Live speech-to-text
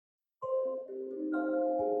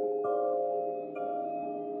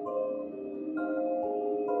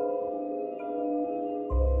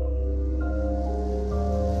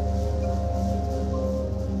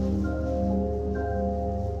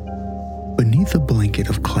Beneath a blanket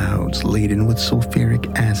of clouds laden with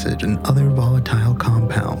sulfuric acid and other volatile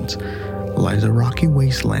compounds lies a rocky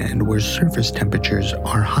wasteland where surface temperatures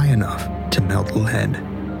are high enough to melt lead.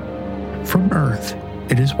 From Earth,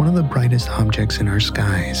 it is one of the brightest objects in our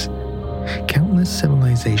skies. Countless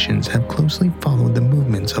civilizations have closely followed the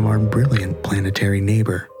movements of our brilliant planetary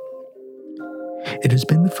neighbor. It has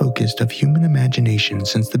been the focus of human imagination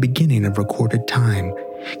since the beginning of recorded time,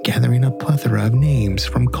 gathering a plethora of names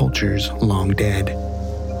from cultures long dead.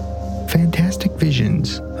 Fantastic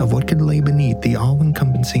visions of what could lay beneath the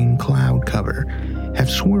all-encompassing cloud cover have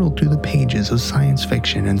swirled through the pages of science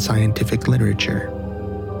fiction and scientific literature.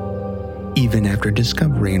 Even after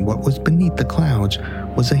discovering what was beneath the clouds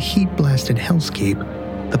was a heat-blasted hellscape,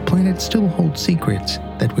 the planet still holds secrets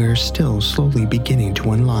that we are still slowly beginning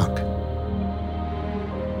to unlock.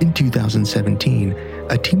 In 2017,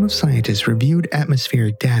 a team of scientists reviewed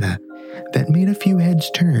atmospheric data that made a few heads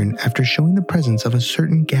turn after showing the presence of a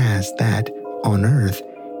certain gas that, on Earth,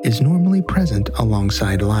 is normally present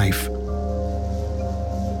alongside life.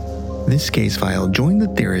 This case file joined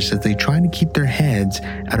the theorists as they tried to keep their heads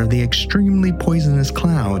out of the extremely poisonous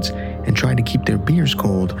clouds and tried to keep their beers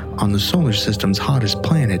cold on the solar system's hottest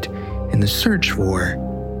planet in the search for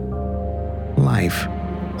life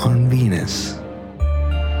on Venus.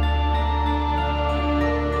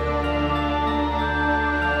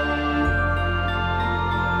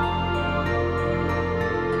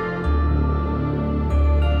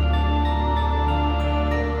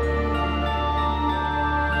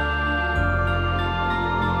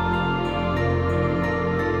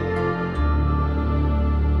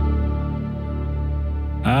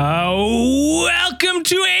 Welcome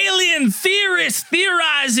to Alien Theorists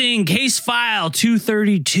Theorizing, Case File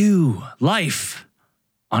 232, Life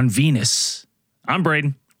on Venus. I'm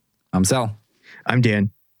Braden. I'm Sal. I'm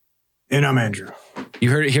Dan. And I'm Andrew.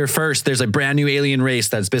 You heard it here first. There's a brand new alien race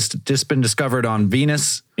that's just been discovered on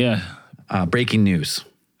Venus. Yeah. Breaking news.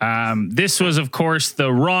 This was, of course,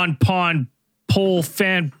 the Ron Pond poll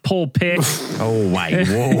pick. Oh, my.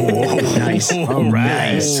 Whoa. Nice. All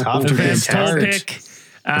right. Nice. Off to a good Poll start. pick.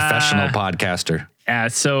 Professional podcaster.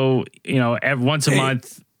 So, once a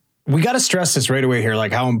month. We got to stress this right away here,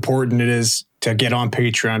 like how important it is to get on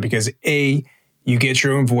Patreon because A, you get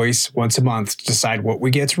your own voice once a month to decide what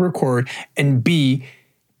we get to record, and B,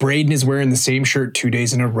 Braden is wearing the same shirt 2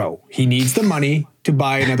 days in a row. He needs the money to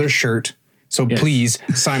buy another shirt, so please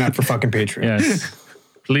sign up for fucking Patreon. Yes,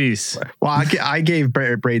 please. Well, I gave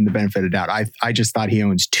Braden the benefit of doubt. I just thought he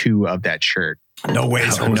owns two of that shirt. No way,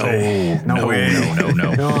 Jose. No way.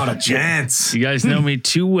 No. Not a chance. You guys know me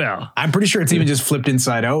too well. I'm pretty sure it's even just flipped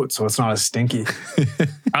inside out, so it's not as stinky.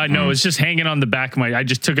 No, it's just hanging on the back of I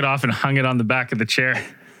just took it off and hung it on the back of the chair.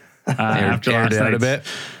 After last night. A bit.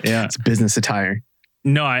 Yeah. It's business attire.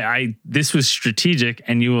 No, this was strategic,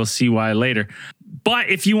 and you will see why later. But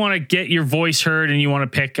if you want to get your voice heard and you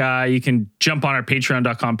want to pick, you can jump on our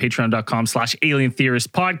patreon.com/Alien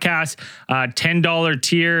Theorist Podcast, $10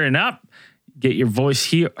 tier and up. Get your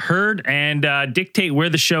voice heard and dictate where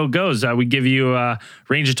the show goes. We give you a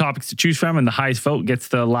range of topics to choose from, and the highest vote gets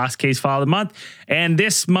the last case file of the month. And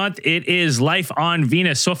this month, it is Life on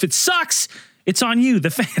Venus. So if it sucks, it's on you,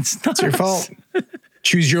 the fans. It's your fault.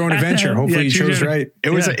 Choose your own adventure. Hopefully you chose right.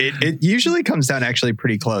 It usually comes down actually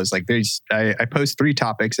pretty close. Like I post 3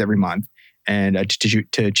 topics every month and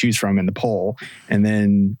to choose from in the poll, and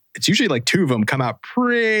then it's usually like 2 of them come out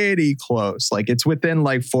pretty close. Like it's within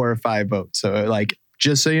like 4 or 5 votes. So like,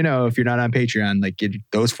 just so you know, if you're not on Patreon, like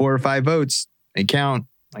those 4 or 5 votes, they count.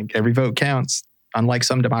 Like every vote counts, unlike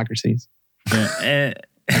some democracies. Yeah.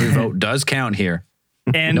 Every vote does count here.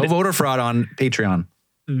 And no voter fraud on Patreon.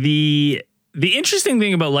 The interesting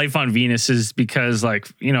thing about Life on Venus is because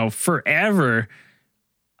forever,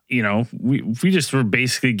 we just were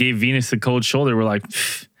basically gave Venus the cold shoulder. We're like,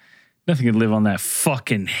 nothing could live on that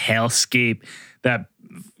fucking hellscape, that,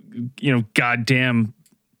 goddamn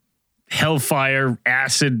hellfire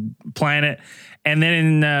acid planet. And then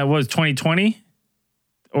in, 2020?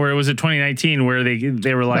 Or was it 2019 where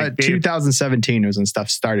they were like... 2017 was when stuff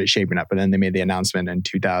started shaping up, and then they made the announcement in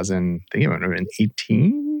 2000, I think it would have been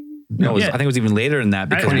 18? No, I think it was even later than that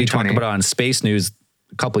because we talked about it on Space News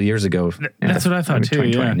a couple of years ago. That's what I thought too,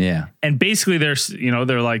 yeah. And basically there's,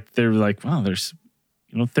 they're like, wow, there's...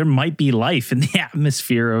 there might be life in the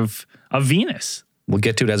atmosphere of Venus. We'll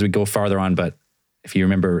get to it as we go farther on, but if you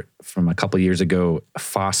remember from a couple of years ago,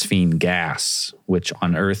 phosphine gas, which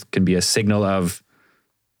on Earth can be a signal of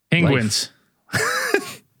penguins.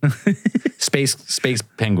 Space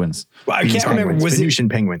penguins. Well, I can't remember. Was Venusian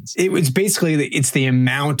penguins. It was basically it's the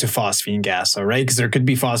amount of phosphine gas, though, right? Because there could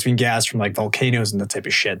be phosphine gas from like volcanoes and that type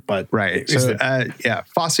of shit. But Right. So,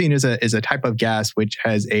 phosphine is a type of gas which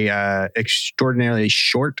has a extraordinarily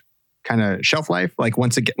short kind of shelf life. Like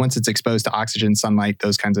once it's exposed to oxygen, sunlight,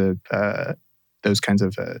 those kinds of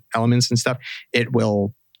elements and stuff, it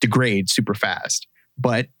will degrade super fast.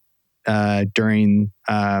 But during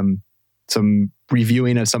some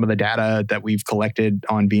reviewing of some of the data that we've collected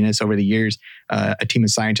on Venus over the years, a team of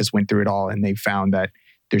scientists went through it all, and they found that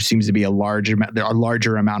there seems to be a larger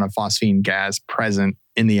amount of phosphine gas present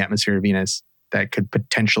in the atmosphere of Venus that could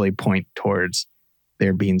potentially point towards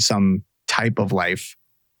there being some type of life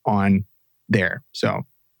on there. So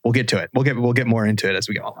we'll get to it. We'll get more into it as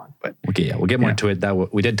we go along. But okay, we'll get more into it.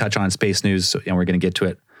 That we did touch on space news, and we're going to get to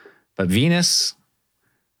it. But Venus,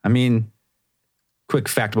 I mean, quick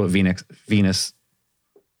fact about Venus: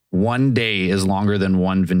 1 day is longer than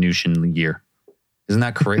one Venusian year. Isn't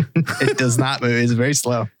that crazy? It does not move. It's very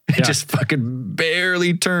slow. It just fucking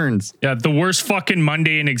barely turns. Yeah, the worst fucking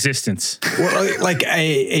Monday in existence. well, like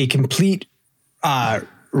a complete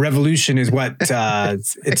revolution is what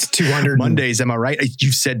it's 200 Mondays. Am I right?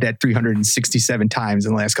 You said that 367 times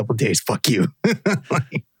in the last couple of days. Fuck you.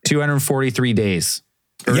 243 days.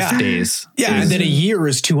 Earth days. Yeah, and then a year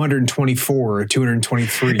is 224 or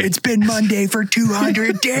 223. It's been Monday for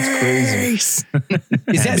 200 days.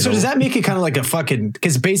 Is that so? Does that make it kind of like a fucking?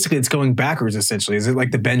 Because basically, it's going backwards. Essentially, is it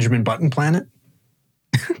like the Benjamin Button planet?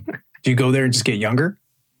 Do you go there and just get younger?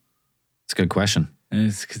 It's a good question.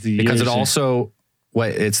 It's because it also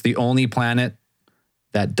it's the only planet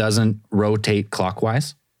that doesn't rotate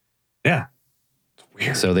clockwise. Yeah, it's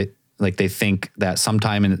weird. So they think that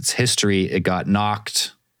sometime in its history it got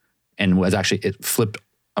knocked and it flipped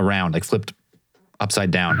around, like flipped upside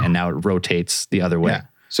down, and now it rotates the other way. Yeah.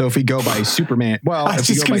 So if we go by Superman,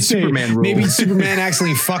 Superman rules, maybe Superman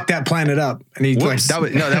accidentally fucked that planet up, and he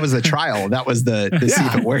that was the trial. That was the see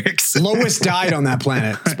if it works. Lois died on that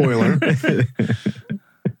planet. Spoiler.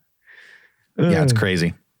 Yeah, it's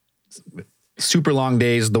crazy. Super long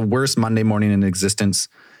days, the worst Monday morning in existence.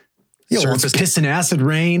 Surface piss and acid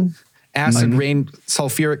rain. Rain,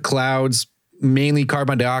 sulfuric clouds, mainly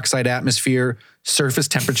carbon dioxide atmosphere, surface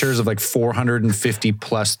temperatures of like 450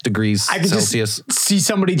 plus degrees Celsius. Just see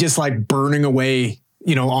somebody just like burning away,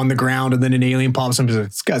 on the ground, and then an alien pops up and says,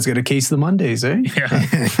 "This guy's got a case of the Mondays, eh?"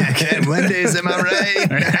 Yeah. Mondays, am I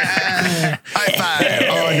right? High five.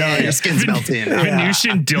 Oh no, your skin's melting.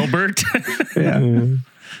 Venusian Dilbert. Yeah.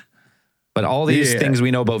 But all these things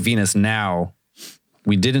we know about Venus now,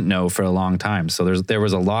 we didn't know for a long time. So there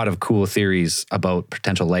was a lot of cool theories about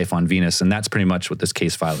potential life on Venus, and that's pretty much what this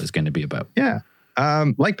case file is going to be about. Yeah.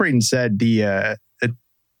 Like Braden said,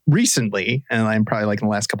 recently, and I'm probably like in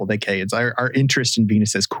the last couple of decades, our interest in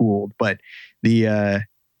Venus has cooled, but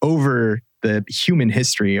over the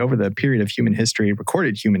period of human history,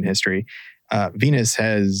 recorded human history, Venus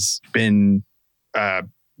has been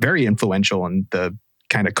very influential in the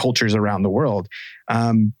kind of cultures around the world,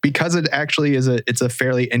 because it actually it's a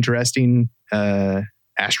fairly interesting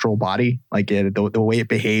astral body, like the way it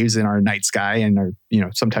behaves in our night sky and our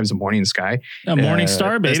sometimes the morning sky. A morning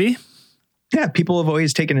star, baby. Yeah, people have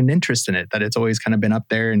always taken an interest in it. That it's always kind of been up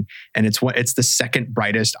there, and it's the second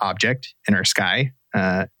brightest object in our sky,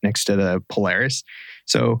 next to the Polaris.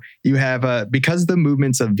 So you have because the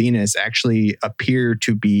movements of Venus appear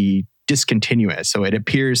to be discontinuous. So it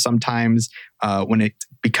appears sometimes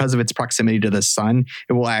because of its proximity to the sun,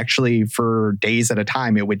 it will actually, for days at a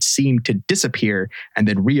time, it would seem to disappear and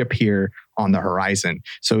then reappear on the horizon.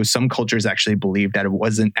 So some cultures actually believe that it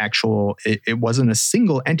wasn't a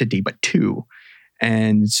single entity, but two.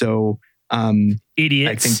 And so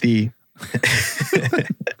idiots. I think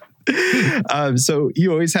so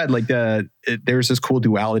you always had like there's this cool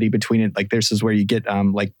duality between it. Like this is where you get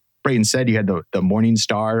like Braden said, you had the morning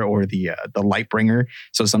star or the light bringer.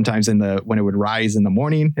 So sometimes when it would rise in the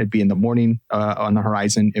morning, it'd be in the morning on the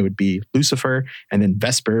horizon. It would be Lucifer, and then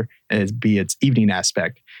Vesper it'd be its evening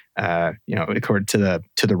aspect. According to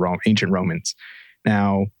the ancient Romans.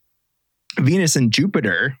 Now, Venus and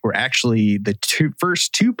Jupiter were actually the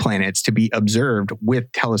first two planets to be observed with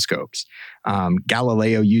telescopes.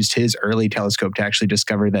 Galileo used his early telescope to actually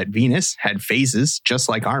discover that Venus had phases just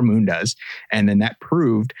like our moon does. And then that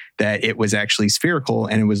proved that it was actually spherical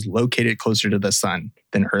and it was located closer to the sun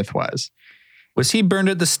than Earth was. Was he burned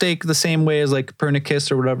at the stake the same way as like Copernicus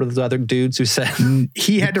or whatever those other dudes who said?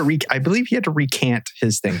 He had to I believe he had to recant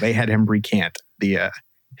his thing. They had him recant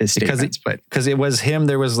his statements, because it was him.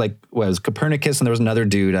 There was Copernicus, and there was another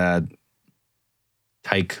dude,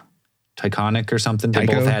 Tycho Tychonic or something. They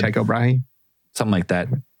Tycho, both had Tycho Brahe. something like that.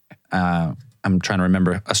 I'm trying to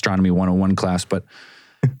remember astronomy 101 class, but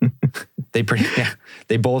they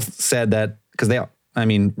both said that because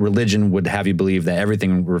religion would have you believe that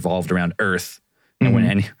everything revolved around Earth.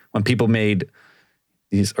 And when people made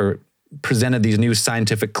these or presented these new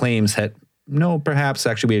scientific claims that no, perhaps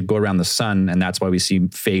actually we'd go around the sun, and that's why we see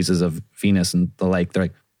phases of Venus and the like. They're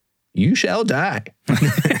like, you shall die.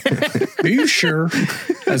 Are you sure?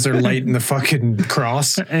 As they're lighting the fucking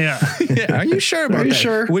cross. Yeah. Are you sure about that?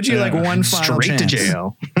 Sure? Would you like one final Straight to chance?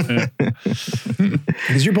 jail.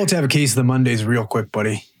 Because you're about to have a case of the Mondays real quick,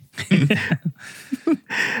 buddy.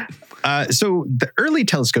 So the early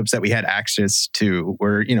telescopes that we had access to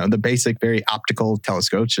were, the basic, very optical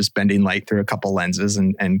telescopes, just bending light through a couple lenses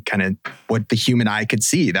and kind of what the human eye could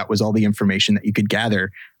see. That was all the information that you could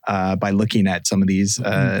gather by looking at some of these.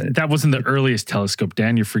 That wasn't the earliest telescope,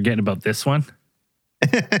 Dan. You're forgetting about this one.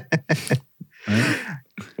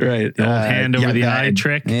 Right. The old hand over the eye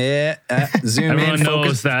trick. Yeah. Zoom Everyone in,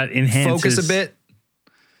 knows that enhances. focus a bit.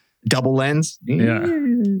 Double lens. Yeah.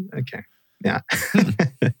 Okay. Yeah.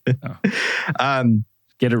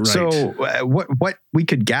 Get it right. So what we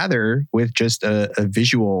could gather with just a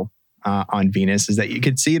visual on Venus is that you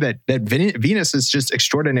could see that Venus is just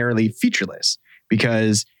extraordinarily featureless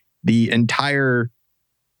because the entire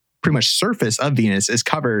pretty much surface of Venus is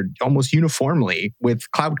covered almost uniformly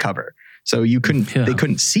with cloud cover. So they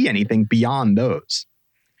couldn't see anything beyond those.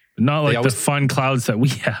 Not like the fun clouds that we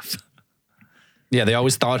have. Yeah, they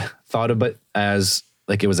always thought of it as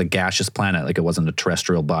like it was a gaseous planet, like it wasn't a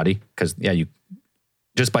terrestrial body. Because you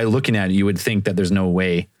just by looking at it, you would think that there's no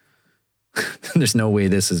way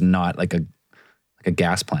this is not like a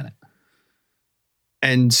gas planet.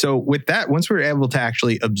 And so with that, once we were able to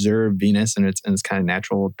actually observe Venus and its kind of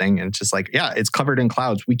natural thing, and it's just like, it's covered in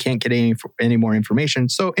clouds. We can't get any more information.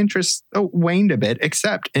 So interest waned a bit,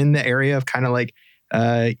 except in the area of kind of like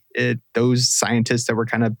those scientists that were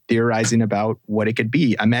kind of theorizing about what it could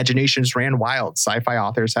be. Imaginations ran wild. Sci-fi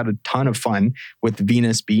authors had a ton of fun with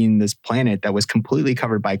Venus being this planet that was completely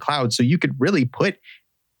covered by clouds. So you could really put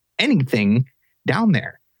anything down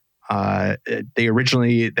there. They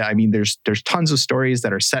originally, there's tons of stories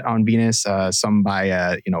that are set on Venus, some by,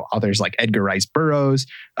 authors like Edgar Rice Burroughs,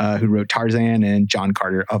 who wrote Tarzan, and John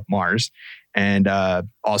Carter of Mars. And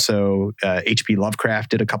also H.P.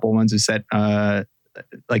 Lovecraft did a couple ones who set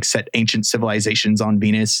ancient civilizations on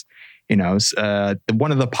Venus.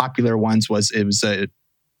 One of the popular ones was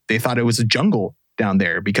they thought it was a jungle down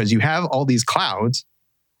there because you have all these clouds.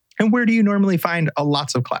 And where do you normally find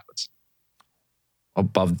lots of clouds?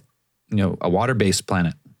 Above, a water-based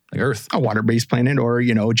planet like Earth. A water-based planet, or,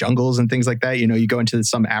 jungles and things like that. You go into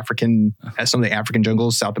some of the African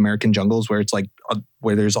jungles, South American jungles, where it's like,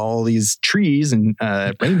 where there's all these trees and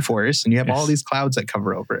rainforests, and you have all these clouds that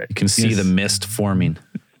cover over it. You can see the mist forming.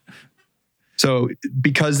 So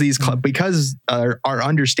because our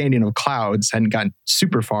understanding of clouds hadn't gotten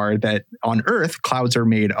super far, that on Earth, clouds are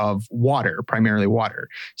made of water, primarily water.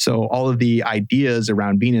 So all of the ideas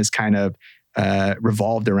around Venus kind of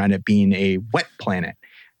revolved around it being a wet planet.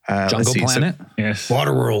 Jungle planet? Yes.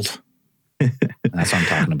 Waterworld. That's what I'm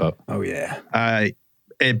talking about. Oh, yeah. By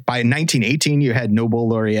 1918, you had Nobel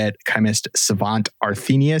laureate chemist savant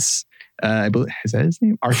Arrhenius. I believe, is that his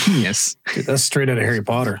name? Arrhenius. Dude, that's straight out of Harry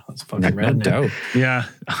Potter. That's fucking No doubt. Yeah,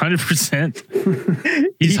 100%.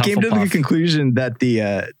 He came to the conclusion that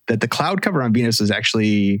the cloud cover on Venus was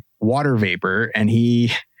actually water vapor, and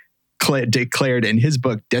he declared in his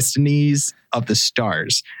book, Destinies of the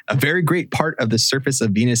Stars, a very great part of the surface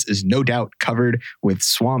of Venus is no doubt covered with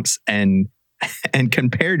swamps and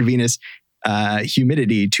compared Venus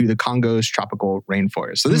humidity to the Congo's tropical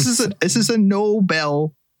rainforest. So this is a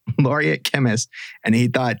Nobel laureate chemist, and he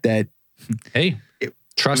thought that, hey,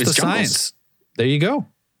 trust the science. There you go.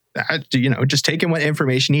 Just taking what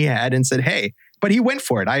information he had and said, hey, but he went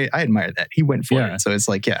for it. I admire that. He went for it. So it's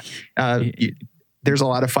like, there's a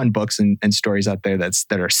lot of fun books and stories out there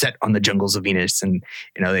that are set on the jungles of Venus. And,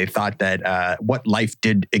 they thought that what life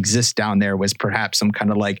did exist down there was perhaps some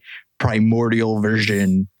kind of like primordial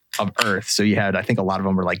version of Earth. So you had, I think a lot of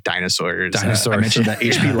them were like dinosaurs. I mentioned that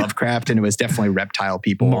H.P. Lovecraft, and it was definitely reptile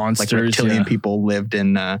people. Monsters, like reptilian people lived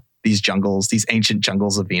in these jungles, these ancient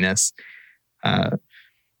jungles of Venus. So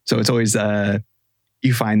it's always,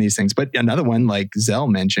 you find these things. But another one, like Zell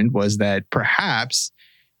mentioned, was that perhaps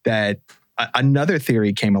that another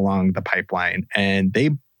theory came along the pipeline, and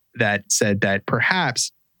that said that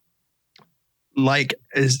perhaps,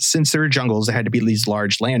 since there were jungles, there had to be these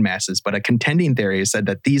large land masses. But a contending theory said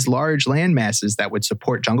that these large land masses that would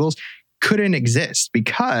support jungles couldn't exist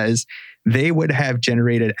because they would have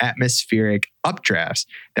generated atmospheric updrafts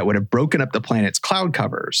that would have broken up the planet's cloud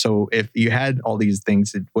cover. So if you had all these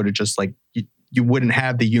things, it would have just like, you wouldn't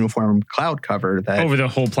have the uniform cloud cover that over the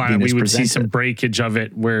whole planet. Venus We would see presented. some breakage of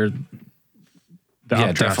it where the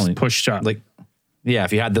updrafts definitely pushed up. Like, yeah,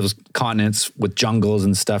 if you had those continents with jungles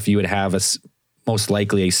and stuff, you would have most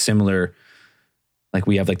likely a similar, like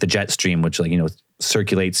we have like the jet stream, which like,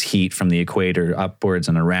 circulates heat from the equator upwards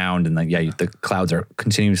and around. And like, the clouds are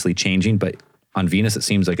continuously changing. But on Venus, it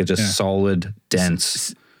seems like it's just solid,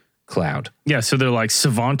 dense cloud. Yeah, so they're like,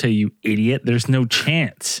 Savante, you idiot. There's no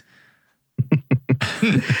chance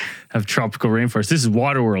of tropical rainforest. This is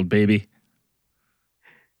Waterworld, baby.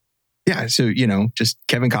 Yeah, so, just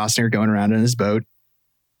Kevin Costner going around in his boat,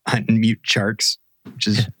 hunting mute sharks, which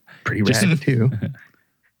is pretty rad too.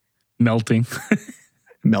 Melting.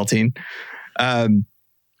 Melting.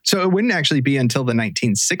 So it wouldn't actually be until the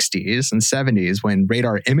 1960s and 70s when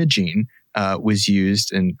radar imaging was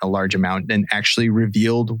used in a large amount and actually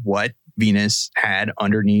revealed what Venus had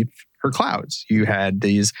underneath her clouds. You had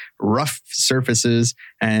these rough surfaces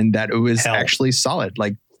and that it was actually solid.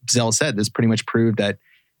 Like Zell said, this pretty much proved that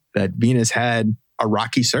Venus had a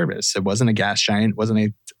rocky surface. It wasn't a gas giant, it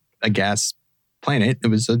wasn't a gas planet. It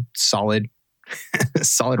was a solid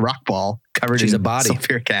rock ball covered in a body.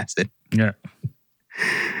 sulfuric acid. Yeah.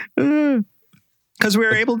 Because we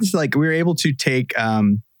were able to take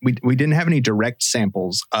we didn't have any direct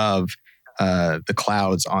samples of the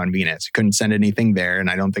clouds on Venus. We couldn't send anything there, and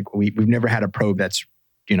I don't think we've never had a probe that's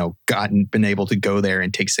been able to go there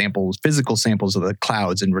and take physical samples of the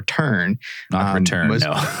clouds and return. Not return,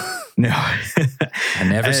 no. I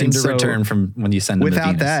never seem to return from when you send them to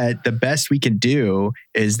Without Venus. that, the best we can do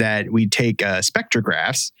is that we take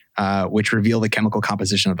spectrographs, which reveal the chemical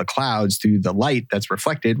composition of the clouds through the light that's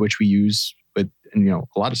reflected, which we use with a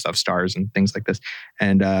lot of stuff, stars and things like this,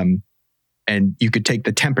 and you could take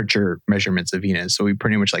the temperature measurements of Venus. So we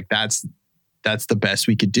pretty much that's the best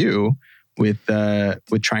we could do with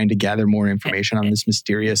trying to gather more information on this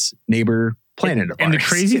mysterious neighbor planet of ours. And the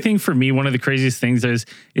crazy thing for me, one of the craziest things is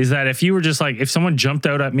that if you were just like, if someone jumped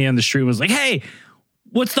out at me on the street and was like, hey,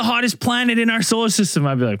 what's the hottest planet in our solar system?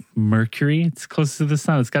 I'd be like, Mercury? It's close to the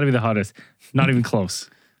sun. It's got to be the hottest. Not even close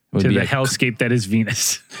to the hellscape that is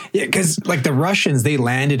Venus. Yeah, because like the Russians, they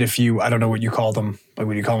landed a few, I don't know what you call them. Like,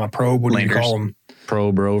 would you call them a probe? What do you call them?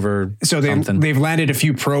 Probe, rover, So they've landed a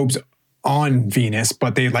few probes on Venus,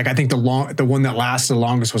 but they I think the one that lasted the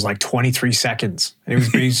longest was like 23 seconds. And it was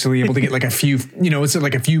basically able to get like a few, it's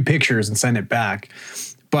like a few pictures and send it back.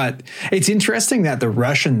 But it's interesting that the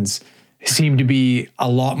Russians seem to be a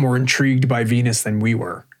lot more intrigued by Venus than we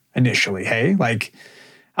were initially. Hey, like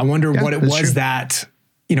I wonder what it was that,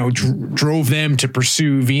 drove them to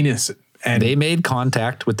pursue Venus. And they made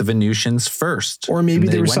contact with the Venusians first. Or maybe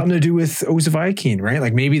there was something to do with Ozaviking, right?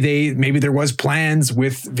 Like maybe there was plans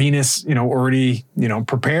with Venus, already,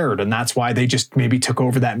 prepared. And that's why they just maybe took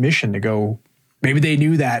over that mission to go. Maybe they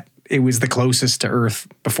knew that it was the closest to Earth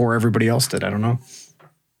before everybody else did. I don't know.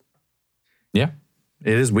 Yeah,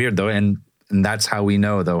 it is weird though. And that's how we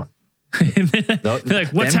know though. They're like,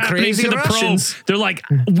 what's happening to the Russians? Probe? They're like,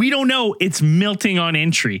 we don't know. It's melting on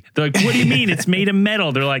entry. They're like, what do you mean? It's made of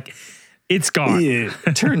metal. They're like, it's gone. Yeah.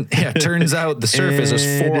 Turns out the surface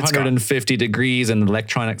is 450 degrees and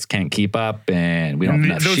electronics can't keep up, and we don't have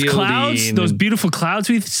enough those shielding. Clouds, those beautiful clouds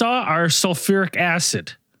we saw are sulfuric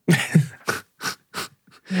acid.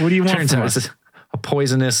 What do you want Turns from out us? it's a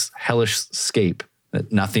poisonous, hellish scape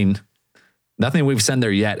that nothing we've sent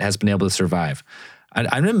there yet has been able to survive.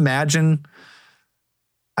 I imagine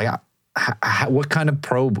what kind of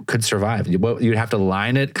probe could survive? You'd have to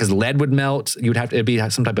line it because lead would melt. It'd be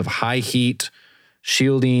some type of high heat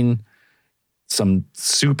shielding, some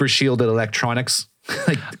super shielded electronics.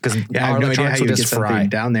 Because I have no idea how you would get something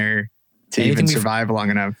down there to even survive long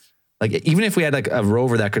enough. Like even if we had like a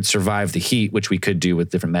rover that could survive the heat, which we could do with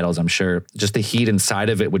different metals, I'm sure, just the heat inside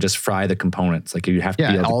of it would just fry the components. Like you'd have to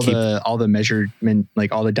be able to keep all the measurement,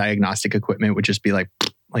 like all the diagnostic equipment would just be like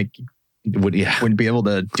wouldn't be able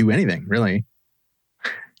to do anything really.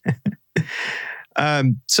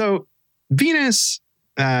 So Venus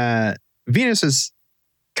is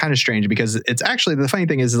kind of strange because it's actually, the funny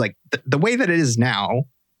thing is like the way that it is now,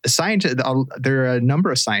 there are a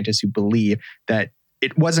number of scientists who believe that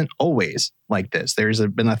it wasn't always like this. There's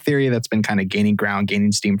been a theory that's been kind of gaining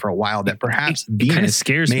steam for a while that perhaps Venus kind of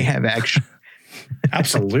scares me. have actually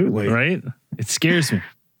absolutely right. It scares me.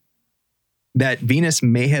 That Venus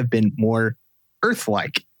may have been more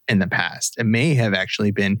Earth-like in the past. It may have actually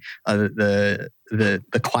been the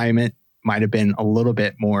climate might have been a little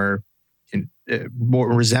bit more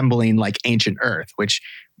more resembling like ancient Earth, which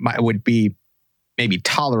would be maybe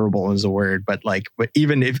tolerable is a word, but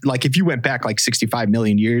even if you went back like 65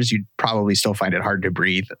 million years, you'd probably still find it hard to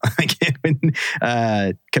breathe,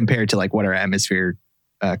 compared to like what our atmosphere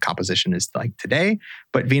composition is like today.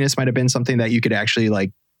 But Venus might have been something that you could actually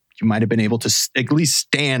you might have been able to at least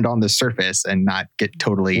stand on the surface and not get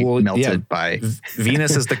totally melted by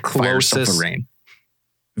Venus is the closest rain.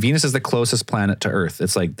 Venus is the closest planet to Earth.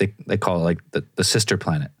 It's like they call it like the sister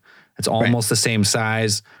planet. It's almost the same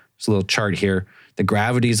size. There's a little chart here. The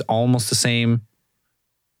gravity is almost the same.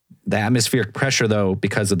 The atmospheric pressure, though,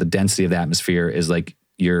 because of the density of the atmosphere, is like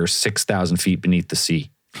you're 6,000 feet beneath the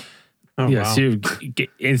sea. Oh, yeah, wow. so you get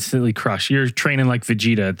instantly crushed. You're training like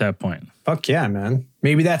Vegeta at that point. Fuck yeah, man.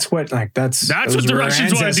 Maybe that's what That's what the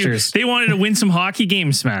Russians want to do. They wanted to win some hockey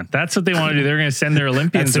games, man. That's what they want to do. They're going to send their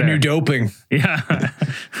Olympians. That's the there. new doping. Yeah.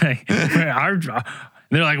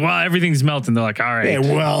 They're like, well, everyth's melting. They're like, all right. Yeah,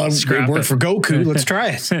 well, it scrap worked it. for Goku. Let's try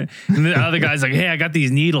it. And the other guy's like, hey, I got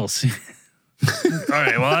these needles. All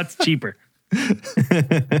right, well, that's cheaper.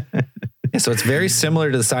 Yeah, so it's very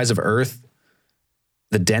similar to the size of Earth.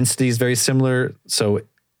 The density is very similar. So,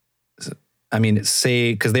 I mean,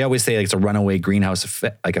 because they always say like it's a runaway greenhouse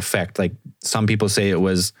effect. Like some people say it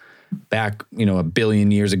was back, 1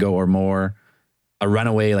 billion years ago or more, a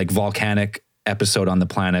runaway like volcanic episode on the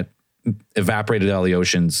planet evaporated all the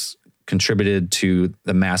oceans, contributed to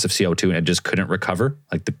the massive CO2, and it just couldn't recover.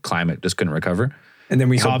 Like the climate just couldn't recover. And then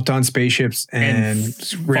we hopped on spaceships and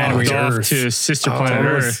ran away to off Earth. to sister planet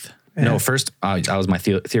Earth. Yeah. No, first, that was my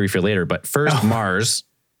theory for later, but first Mars,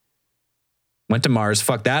 went to Mars,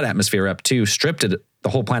 fucked that atmosphere up too, stripped it, the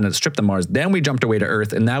whole planet, stripped the Mars. Then we jumped away to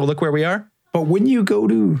Earth, and now look where we are. But when you go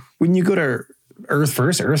to Earth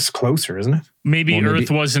first, Earth's closer, isn't it? Maybe Earth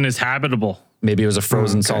wasn't as habitable. Maybe it was a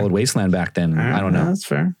frozen solid wasteland back then. I don't know. That's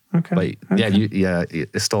fair. Okay. But you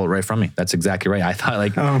stole it right from me. That's exactly right. I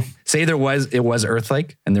thought say it was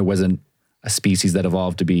Earth-like, and there wasn't a species that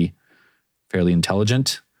evolved to be fairly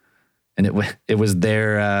intelligent. And it was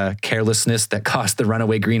their carelessness that caused the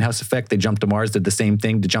runaway greenhouse effect. They jumped to Mars, did the same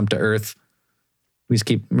thing to jump to Earth. We just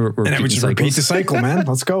keep repeating and then we just repeat the cycle, man.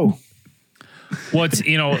 Let's go. Well, it's,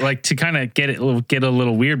 to kind of get a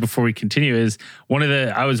little weird before we continue is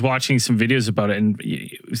I was watching some videos about it, and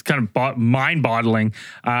it was kind of mind-boggling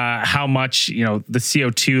how much, the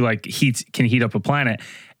CO2 can heat up a planet.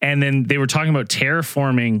 And then they were talking about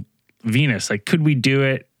terraforming Venus. Like, could we do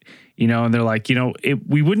it? And they're like,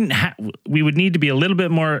 we would need to be a little bit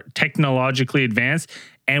more technologically advanced,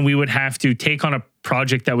 and we would have to take on a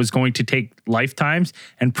project that was going to take lifetimes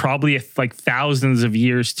and probably like thousands of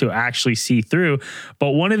years to actually see through.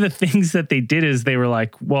 But one of the things that they did is they were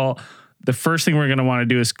like, well, the first thing we're going to want to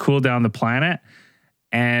do is cool down the planet.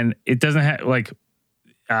 And it doesn't have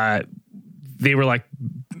they were like,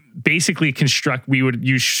 basically we would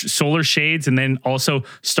use solar shades and then also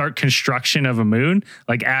start construction of a moon.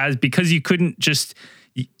 Because you couldn't just,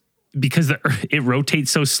 because it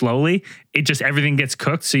rotates so slowly, everything gets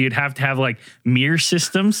cooked. So you'd have to have like mirror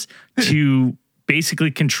systems to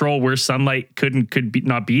basically control where sunlight could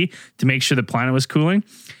not be to make sure the planet was cooling.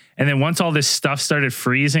 And then once all this stuff started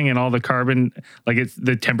freezing and all the carbon,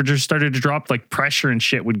 the temperature started to drop, like pressure and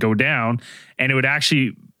shit would go down, and it would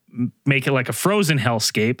actually make it like a frozen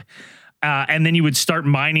hellscape. And then you would start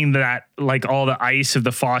mining that, like all the ice of the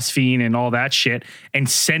phosphine and all that shit, and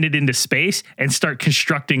send it into space and start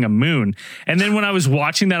constructing a moon. And then when I was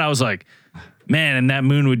watching that, I was like, man, and that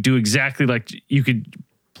moon would do exactly like, you could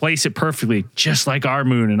place it perfectly, just like our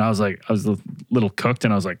moon. And I was a little cooked,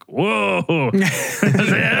 and I was like, whoa. I was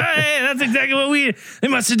like, hey, that's exactly what they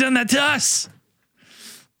must have done that to us.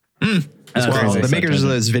 Well, the makers of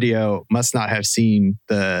this video must not have seen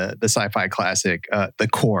the sci-fi classic, The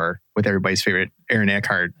Core, with everybody's favorite Aaron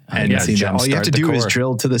Eckhart, and seen that all you have to do is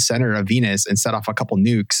drill to the center of Venus and set off a couple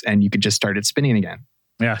nukes, and you could just start it spinning again.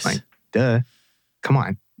 Yes. Like, duh. Come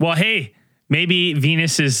on. Well, hey, maybe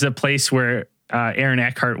Venus is a place where Aaron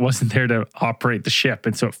Eckhart wasn't there to operate the ship,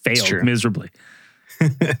 and so it failed miserably.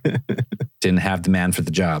 Didn't have the man for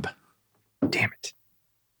the job. Damn it.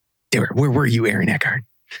 Where were you, Aaron Eckhart?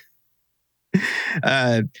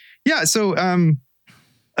 So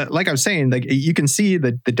like I was saying, like you can see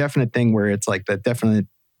the definite thing where it's like the definite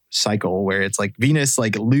cycle where it's like Venus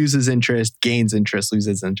like loses interest, gains interest,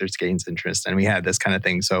 loses interest, gains interest, and we had this kind of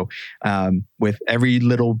thing. So with every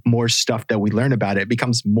little more stuff that we learn about it, it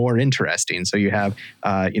becomes more interesting. So you have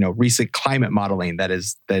recent climate modeling that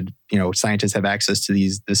scientists have access to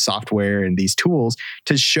this software and these tools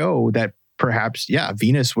to show that perhaps,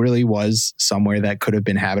 Venus really was somewhere that could have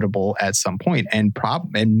been habitable at some point, and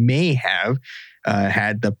may have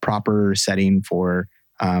had the proper setting for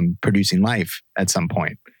producing life at some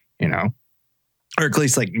point, you know, or at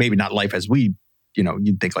least like maybe not life as we, you know,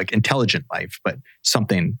 you'd think like intelligent life, but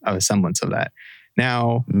something of a semblance of that.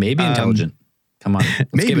 Now, maybe intelligent. Come on,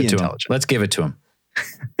 let's give it to him. Let's give it to him.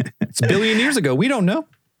 It's a billion years ago. We don't know.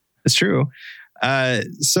 It's true.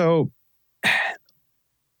 So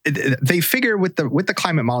they figure with the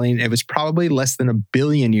climate modeling, it was probably less than 1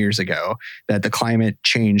 billion years ago that the climate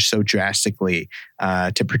changed so drastically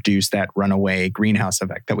to produce that runaway greenhouse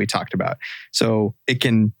effect that we talked about. So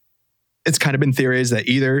it's kind of been theorized that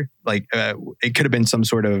either like it could have been some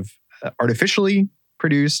sort of artificially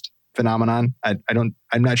produced phenomenon. I'm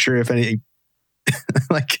not sure if any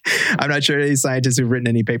I'm not sure any scientists who've written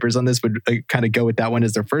any papers on this would kind of go with that one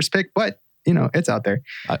as their first pick, but you know, it's out there.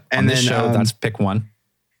 And on this show, that's pick one.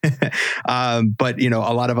 But you know,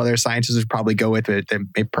 a lot of other scientists would probably go with it.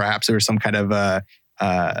 Perhaps there was some kind of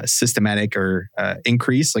systematic or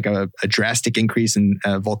increase, like a drastic increase in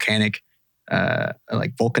volcanic,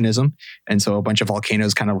 like volcanism, and so a bunch of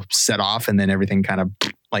volcanoes kind of set off, and then everything kind of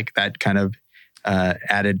like that kind of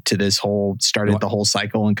added to this whole, started the whole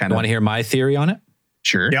cycle, and kind of. Want to hear my theory on it?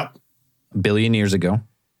 Sure. Yep. 1 billion years ago,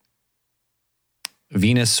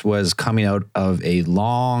 Venus was coming out of a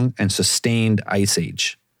long and sustained ice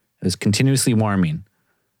age. It was continuously warming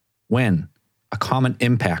when a comet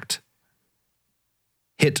impact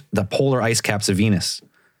hit the polar ice caps of Venus.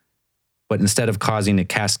 But instead of causing a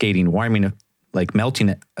cascading warming, like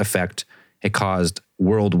melting effect, it caused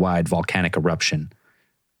worldwide volcanic eruption.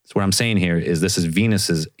 So what I'm saying here is this is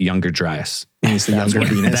Venus's younger Dryas. It's the younger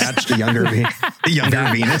Venus. That's the younger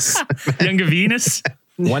Venus. Younger Venus.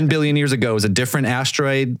 1 billion years ago was a different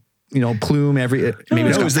asteroid, you know, plume. Maybe it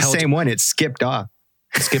was the same one. It skipped off.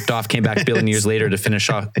 Came back a billion years later to finish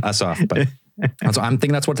us off. But I'm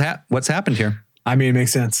thinking that's what's happened here. I mean, it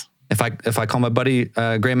makes sense. If I call my buddy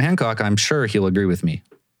Graham Hancock, I'm sure he'll agree with me.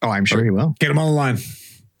 Oh, I'm sure he will. Get him on the line.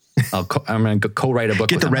 I'm going to co-write a book.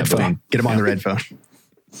 Get the red phone. Get him on the red phone.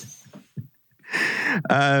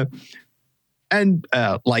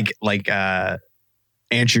 Like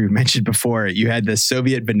Andrew mentioned before, you had the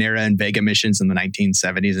Soviet Venera and Vega missions in the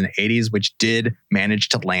 1970s and 80s, which did manage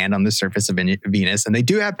to land on the surface of Venus. And they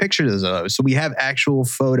do have pictures of those. So we have actual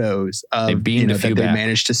photos of that they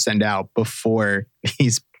managed to send out before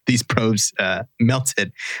these probes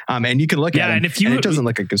melted. And you can look at them, and it doesn't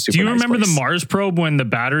look like a super Do you remember nice place. the Mars probe when the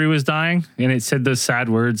battery was dying and it said those sad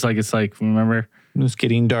words? Remember? It was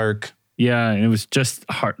getting dark. Yeah, and it was just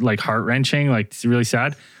heart-wrenching, like it's really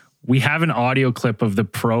sad. We have an audio clip of the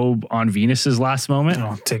probe on Venus's last moment.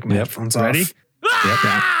 I'll take my headphones off. Ready? Yep.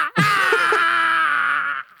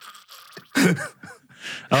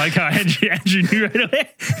 I like how Andrew knew right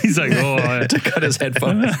away. He's like, to cut his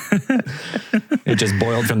headphones. It just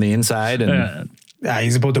boiled from the inside. And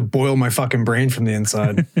he's about to boil my fucking brain from the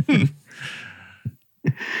inside.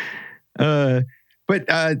 But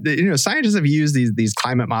scientists have used these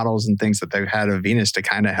climate models and things that they've had of Venus to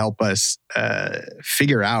kind of help us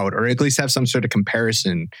figure out, or at least have some sort of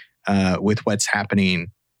comparison with what's happening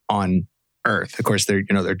on Earth. Of course, they're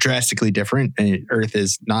drastically different, and Earth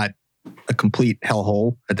is not a complete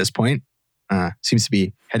hellhole at this point. Seems to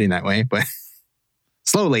be heading that way, but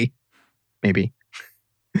slowly, maybe.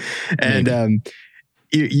 And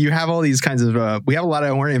you have all these kinds of. We have a lot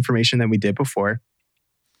of more information than we did before.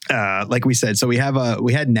 Like we said, so we had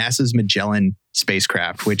NASA's Magellan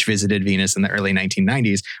spacecraft, which visited Venus in the early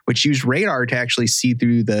 1990s, which used radar to actually see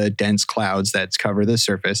through the dense clouds that cover the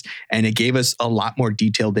surface. And it gave us a lot more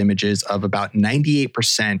detailed images of about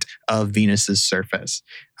 98% of Venus's surface.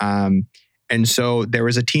 And so there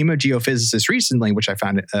was a team of geophysicists recently, which I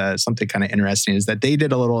found something kind of interesting, is that they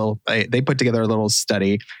put together a little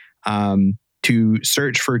study to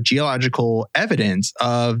search for geological evidence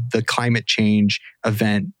of the climate change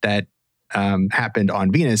event that happened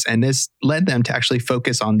on Venus. And this led them to actually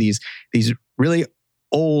focus on these really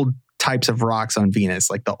old types of rocks on Venus,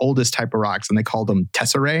 like the oldest type of rocks, and they called them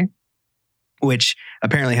tesserae, which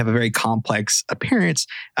apparently have a very complex appearance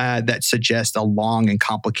that suggests a long and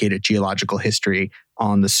complicated geological history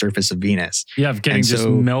on the surface of Venus. Yeah, of getting just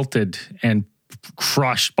melted and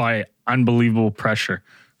crushed by unbelievable pressure.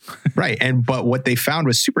 Right. But what they found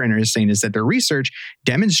was super interesting is that their research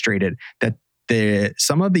demonstrated that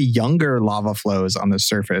some of the younger lava flows on the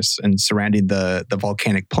surface and surrounding the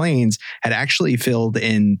volcanic plains had actually filled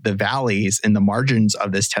in the valleys in the margins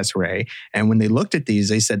of this tesserae. And when they looked at these,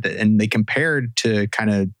 they said that, and they compared to kind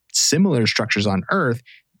of similar structures on Earth,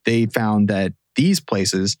 they found that these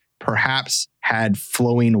places perhaps had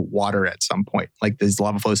flowing water at some point. Like these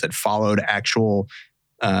lava flows had followed actual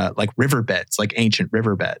like riverbeds, like ancient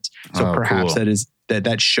riverbeds. So Oh, perhaps cool.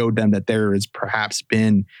 that showed them that there has perhaps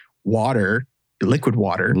been water, liquid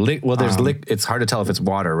water, It's hard to tell if it's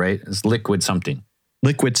water, right? It's liquid something.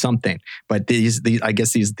 liquid something. But these I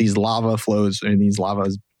guess these lava flows and these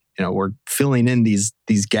lavas, were filling in these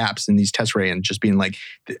gaps in these tesserae and just being like,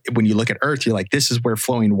 when you look at Earth, you're like, this is where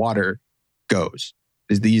flowing water goes.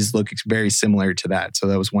 These look very similar to that. So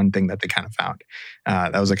that was one thing that they kind of found.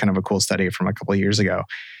 That was a kind of a cool study from a couple of years ago.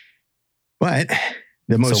 But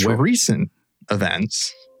the most recent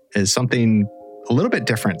events is something a little bit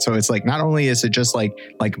different. So it's like, not only is it just like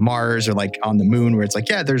Mars or like on the moon where it's like,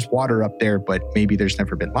 yeah, there's water up there, but maybe there's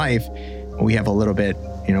never been life. We have a little bit,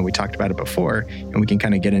 we talked about it before and we can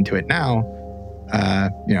kind of get into it now,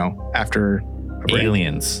 after a break.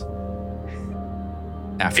 Aliens.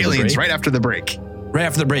 Aliens right after the break. Right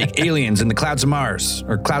after the break, aliens in the clouds of Mars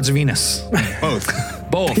or clouds of Venus.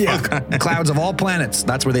 Both. Yeah. Clouds of all planets.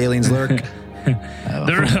 That's where the aliens lurk.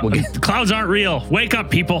 Clouds aren't real. Wake up,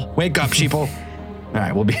 people. Wake up, sheeple. All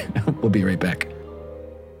right, we'll be right back.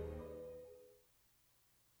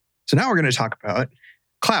 So now we're going to talk about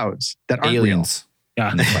clouds that aren't Aliens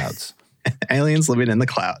Yeah. in the clouds. real. Aliens living in the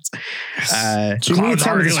clouds. So you mean to Clouds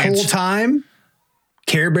tell are me this aliens. whole time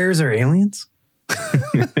Care Bears are aliens?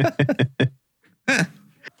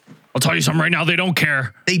 I'll tell you something right now. They don't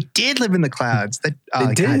care. They did live in the clouds. That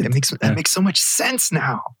They did. God, that makes so much sense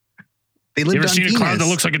now. They You lived ever on seen Venus. a cloud that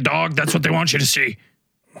looks like a dog? That's what they want you to see.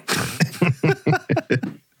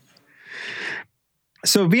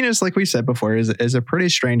 So Venus, like we said before, is a pretty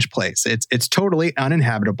strange place. It's totally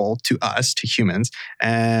uninhabitable to us, to humans.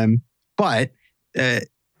 But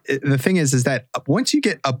the thing is that once you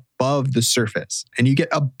get above the surface and you get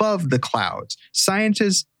above the clouds,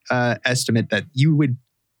 scientists estimate that you would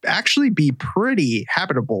actually be pretty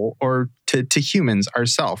habitable or to humans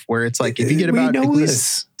ourselves, where it's like if you get about at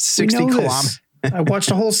least 60 kilometers. I watched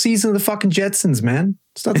a whole season of the fucking Jetsons, man.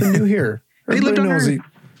 It's nothing new here. They lived on Earth.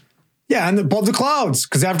 Yeah, and above the clouds,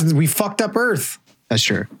 because after we fucked up Earth. That's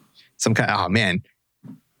true. Oh man.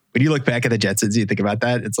 When you look back at the Jetsons, you think about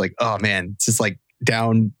that. It's like, oh man, it's just like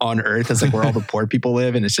down on Earth. It's like where all the poor people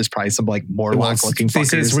live. And it's just probably some like Morlock looking fuckers. They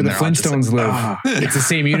say it's where and the they're all just Flintstones live. "Ah." It's the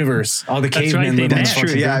same universe. All the That's cavemen right, they live on met. the That's true.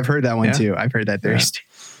 fucking Yeah, Earth. I've heard that one Yeah. too. I've heard that theory.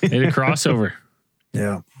 They had a crossover.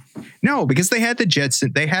 Yeah. No, because they had a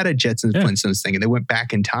Jetsons Yeah. Flintstones thing and they went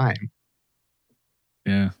back in time.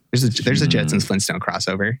 Yeah. There's a Jetsons Flintstone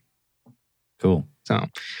crossover. Cool.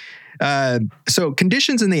 So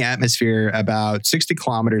conditions in the atmosphere about 60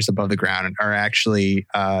 kilometers above the ground are actually,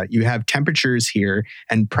 you have temperatures here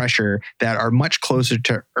and pressure that are much closer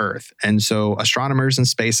to Earth. And so astronomers and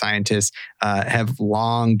space scientists have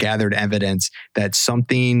long gathered evidence that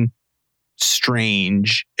something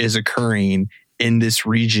strange is occurring in this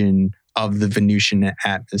region of the Venusian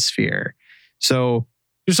atmosphere. So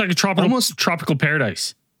Just like a tropical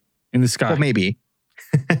paradise in the sky. well, maybe.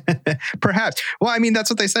 Perhaps. Well, I mean, that's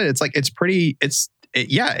what they said. It's like, it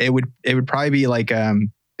would probably be like the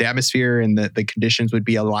atmosphere and the conditions would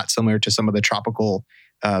be a lot similar to some of the tropical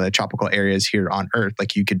areas here on Earth.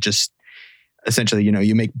 Like you could just essentially,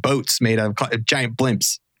 you make boats made of giant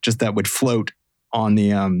blimps just that would float on the,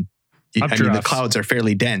 the Updrafts. clouds are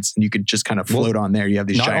fairly dense and you could just kind of float on there. You have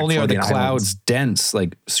these Not giant only are the floating clouds islands. dense,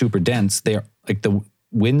 like super dense, they are like the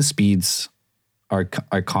wind speeds are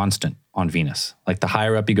constant on Venus. Like the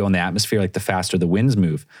higher up you go in the atmosphere, like the faster the winds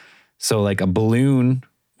move. So like a balloon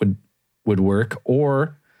would work,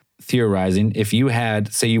 or theorizing if you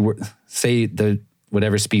had, say the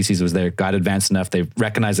whatever species was there got advanced enough, they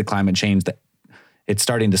recognized the climate change, that it's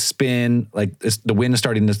starting to spin, like the wind is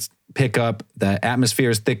starting to pick up, the atmosphere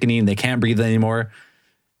is thickening, they can't breathe anymore.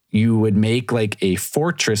 You would make like a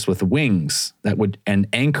fortress with wings and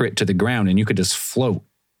anchor it to the ground, and you could just float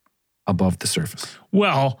above the surface.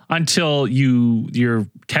 Well, until your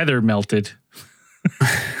tether melted.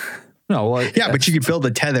 No, well, Yeah, but you could build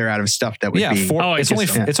a tether out of stuff that would be. I it's guess only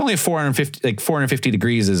so. it's only 450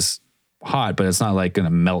 degrees is hot, but it's not like going to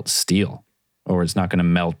melt steel, or it's not going to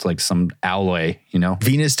melt like some alloy.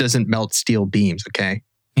 Venus doesn't melt steel beams. Okay.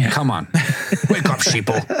 Come on, wake up,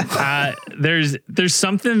 sheeple. There's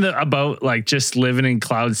something about like just living in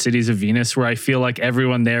cloud cities of Venus where I feel like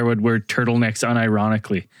everyone there would wear turtlenecks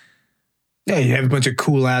unironically. Yeah, you have a bunch of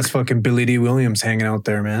cool ass fucking Billy D. Williams hanging out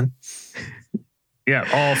there, man. Yeah,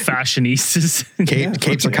 all fashionistas.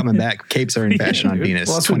 Capes are coming back. Capes are in fashion on Venus.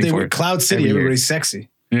 Well, that's what they 24 were. Cloud City, every year. everybody's sexy.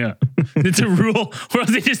 Yeah. It's a rule where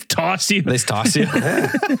they just toss you. They toss you.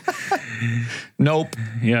 Nope.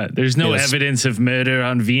 Yeah, there's no Yes. evidence of murder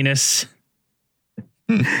on Venus.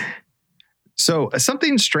 So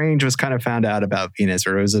something strange was kind of found out about Venus,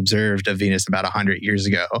 or was observed of Venus about 100 years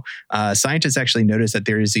ago. Scientists actually noticed that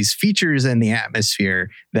there is these features in the atmosphere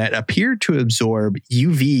that appear to absorb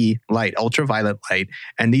UV light, ultraviolet light,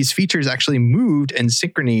 and these features actually moved in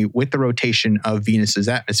synchrony with the rotation of Venus's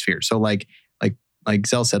atmosphere. So like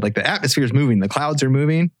Zell said, like the atmosphere is moving, the clouds are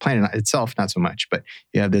moving, planet itself not so much, but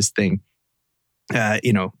you have this thing,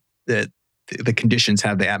 the conditions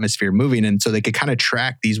have the atmosphere moving. And so they could kind of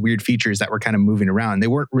track these weird features that were kind of moving around. They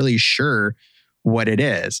weren't really sure what it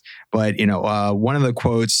is. But, one of the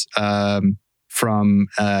quotes from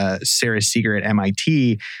Sarah Seeger at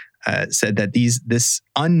MIT said that this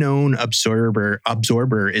unknown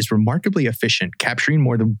absorber is remarkably efficient, capturing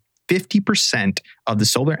more than 50% of the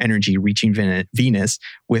solar energy reaching Venus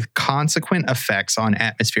with consequent effects on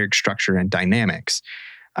atmospheric structure and dynamics.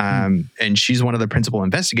 And she's one of the principal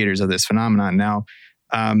investigators of this phenomenon. Now,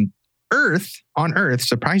 Earth,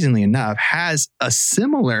 surprisingly enough, has a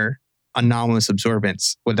similar anomalous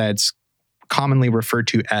absorbance, what that's commonly referred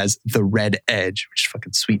to as the red edge, which is a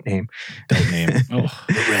fucking sweet name. Dope name. Oh,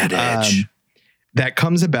 the red edge. That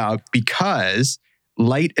comes about because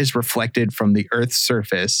light is reflected from the Earth's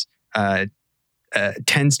surface,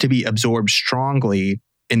 tends to be absorbed strongly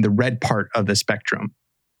in the red part of the spectrum.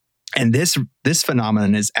 And this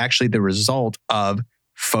phenomenon is actually the result of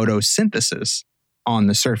photosynthesis on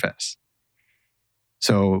the surface.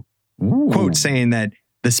 So, quote saying that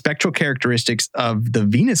the spectral characteristics of the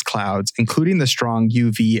Venus clouds, including the strong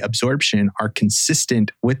UV absorption, are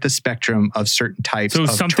consistent with the spectrum of certain types of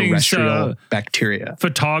terrestrial bacteria.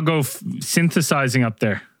 Photosynthesizing up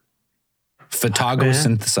there.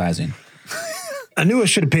 Photosynthesizing. I knew I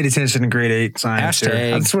should have paid attention to grade 8 science.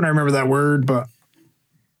 That's when I remember that word, but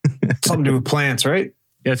something to do with plants, right?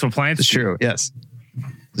 Yeah, that's what plants It's true, yes.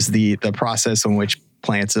 It's the process in which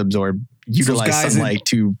plants utilize sunlight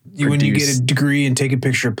to produce. When you get a degree and take a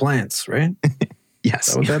picture of plants, right? Yes.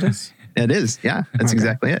 Is that what that is? It is, yeah. That's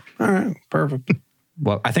exactly it. All right, perfect.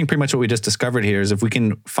 Well, I think pretty much what we just discovered here is if we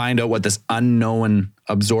can find out what this unknown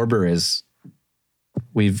absorber is,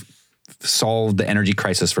 we've solved the energy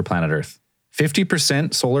crisis for planet Earth.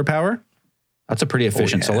 50% solar power? That's a pretty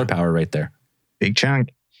efficient solar power right there. Big chunk.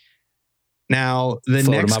 Now, the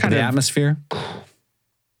Float next them up kind in the of atmosphere.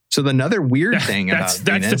 So another weird thing about that's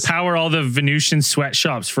Venus, to power all the Venusian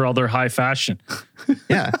sweatshops for all their high fashion.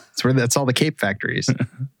 yeah, that's all the cape factories.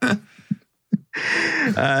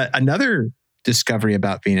 Another discovery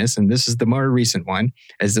about Venus, and this is the more recent one,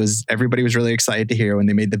 everybody was really excited to hear when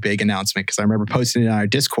they made the big announcement, because I remember posting it on our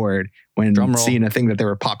Discord when seeing a thing that they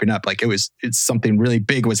were popping up, like it's something really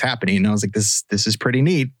big was happening, and I was like, this is pretty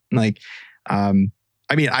neat. Like, I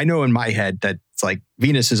mean, I know in my head that it's like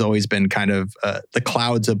Venus has always been kind of the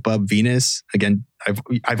clouds above Venus. Again,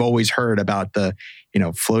 I've always heard about the,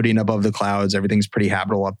 floating above the clouds. Everything's pretty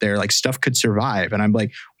habitable up there. Like stuff could survive. And I'm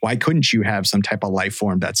like, why couldn't you have some type of life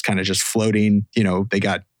form that's kind of just floating? They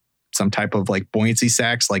got some type of like buoyancy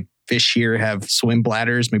sacs, like fish here have swim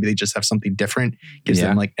bladders. Maybe they just have something different, gives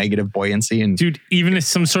them like negative buoyancy. And dude, even if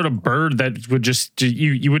some sort of bird that would just,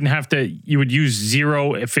 you wouldn't have to, you would use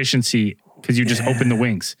zero efficiency because you just open the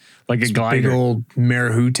wings like a glider. Big old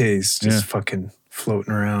marahutes just fucking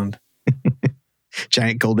floating around.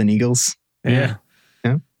 Giant golden eagles. Yeah.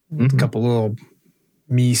 A couple little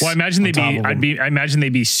meese. Well, I imagine I imagine they'd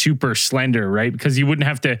be super slender, right? Because you wouldn't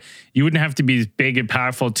have to be big and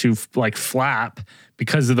powerful to like flap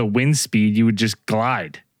because of the wind speed. You would just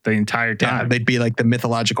glide the entire time. Yeah, they'd be like the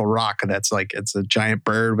mythological rock that's like, it's a giant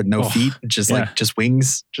bird with no feet, just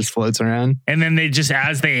wings, just floats around. And then they just,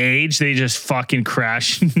 as they age, they just fucking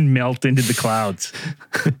crash and melt into the clouds.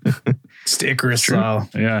 It's Icarus style.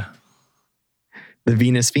 Yeah. The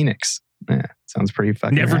Venus Phoenix. Yeah, sounds pretty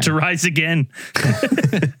fucking never rad. to rise again.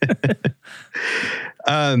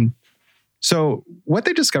 So what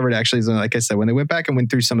they discovered actually is, like I said, when they went back and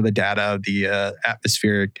went through some of the data of the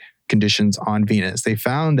atmospheric conditions on Venus, they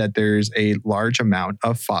found that there's a large amount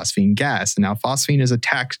of phosphine gas. And now phosphine is a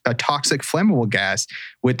toxic flammable gas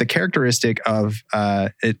with the characteristic of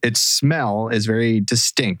its smell is very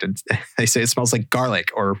distinct. They say it smells like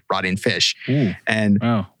garlic or rotting fish. Ooh. And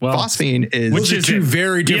phosphine is... Which is two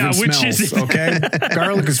very different smells, okay?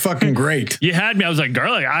 Garlic is fucking great. You had me. I was like,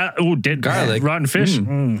 garlic? Garlic? Rotten fish?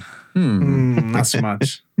 Not so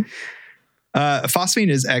much. Phosphine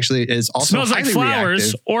is also smells like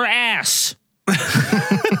flowers reactive. or ass.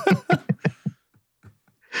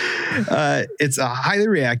 It's highly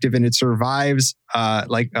reactive, and it survives,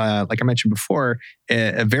 like I mentioned before,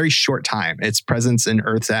 a very short time. Its presence in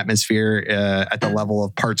Earth's atmosphere at the level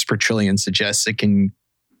of parts per trillion suggests it can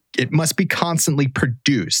it must be constantly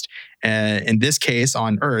produced. In this case,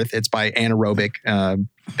 on Earth, it's by anaerobic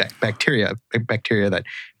bacteria that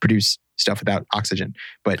produce stuff without oxygen.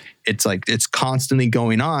 But it's like it's constantly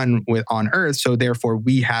going on Earth, so therefore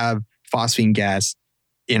we have phosphine gas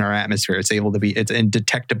in our atmosphere. It's in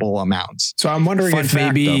detectable amounts. So I'm wondering Fun if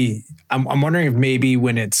fact, maybe I'm wondering if maybe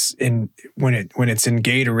when it's in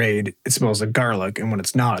Gatorade, it smells like garlic, and when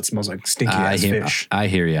it's not, it smells like stinky ass fish. I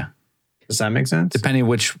hear you. Does that make sense? Depending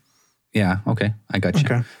which, yeah, okay, I got you.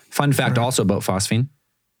 Okay. Fun fact also about phosphine.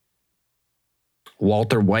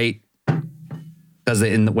 Walter White does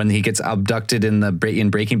it when he gets abducted in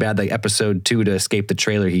Breaking Bad, like episode 2, to escape the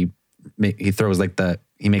trailer. He throws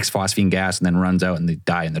he makes phosphine gas and then runs out and they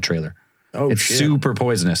die in the trailer. Oh, it's shit. super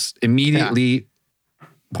poisonous. Immediately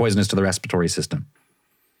poisonous to the respiratory system.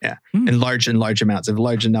 Yeah, in large amounts, of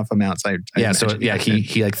large enough amounts.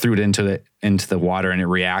 He like threw it into the water and it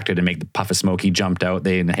reacted and made the puff of smoke. He jumped out.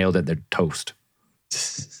 They inhaled it. They're toast.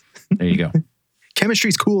 There you go.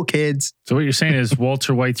 Chemistry's cool, kids. So what you're saying is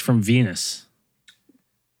Walter White's from Venus.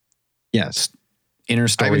 Yes. Inner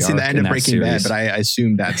story. I haven't seen the end of that Breaking Bad, series. but I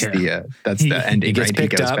assume that's the ending. He gets right?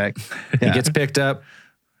 picked goes up. back. He Yeah. gets picked up.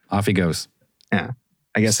 Off he goes. Yeah.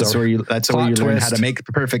 I guess that's where you learn how to make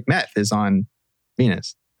the perfect meth is on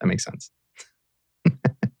Venus. That makes sense.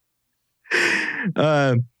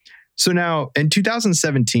 So now in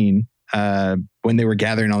 2017, when they were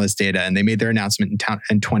gathering all this data and they made their announcement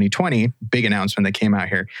in 2020, big announcement that came out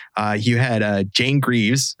here, you had Jane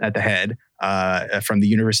Greaves at the head from the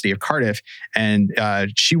University of Cardiff. And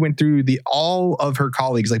she went through all of her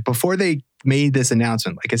colleagues, like before they made this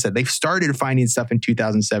announcement. Like I said, they started finding stuff in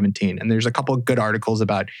 2017. And there's a couple of good articles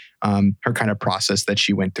about her kind of process that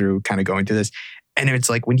she went through, kind of going through this. And it's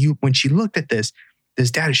like when she looked at this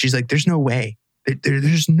data, she's like, there's no way.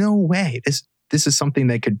 There's no way. This is something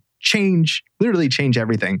that could literally change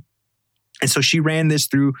everything. And so she ran this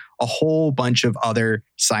through a whole bunch of other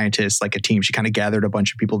scientists, like a team. She kind of gathered a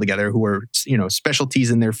bunch of people together who were,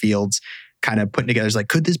 specialties in their fields, kind of putting together. It's like,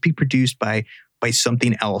 could this be produced by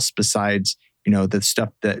something else besides, the stuff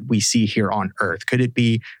that we see here on Earth? Could it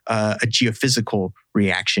be a geophysical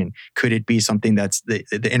reaction? Could it be something that's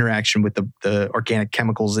the interaction with the organic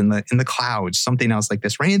chemicals in the clouds? Something else like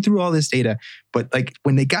this. Ran through all this data, but like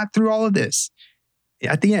when they got through all of this,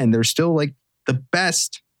 at the end, there's still like the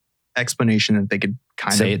best explanation that they could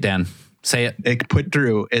kind of say it, Dan. Say it. They could put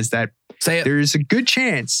through is that there's a good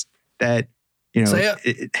chance that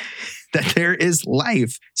that there is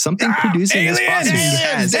life, something producing this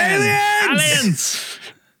phosphine gas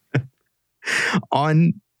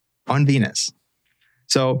on Venus.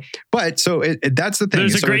 So that's the thing.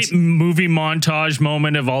 There's a great movie montage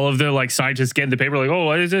moment of all of the like scientists getting the paper, like, oh,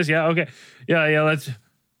 what is this? Yeah, okay, yeah, let's.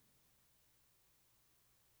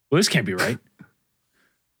 Well, this can't be right.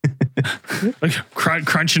 Like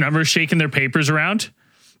crunch numbers, shaking their papers around,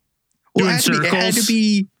 doing circles. It had to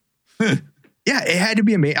be. Yeah, it had to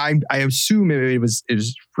be amazing. I assume it was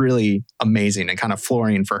really amazing and kind of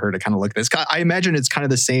flooring for her to kind of look at this. I imagine it's kind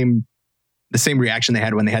of the same reaction they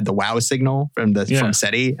had when they had the wow signal from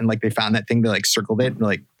SETI, and like they found that thing, they like circled it and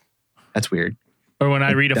like, that's weird. Or when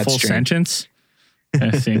I read a full sentence.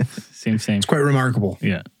 Same. It's quite remarkable.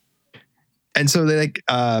 Yeah. And so they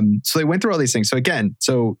so they went through all these things. So again,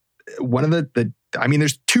 one of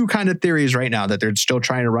there's two kind of theories right now that they're still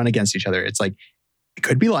trying to run against each other. It's like, it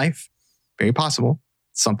could be life. Very possible.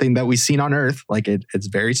 Something that we've seen on Earth, like it's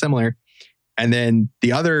very similar. And then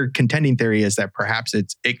the other contending theory is that perhaps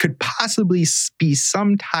it could possibly be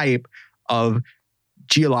some type of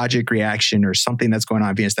geologic reaction or something that's going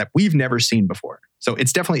on Venus that we've never seen before. So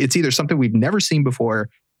it's either something we've never seen before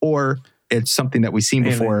or it's something that we've seen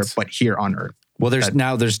before, but here on Earth. Well,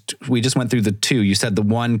 we just went through the two. You said the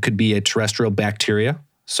one could be a terrestrial bacteria,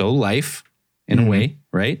 so life in a way,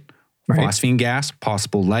 right? Phosphine gas,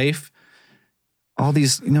 possible life. All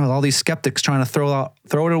these skeptics trying to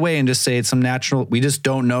throw it away and just say it's some natural. We just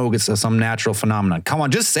don't know it's some natural phenomenon. Come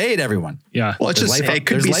on, just say it, everyone. Yeah. Well, it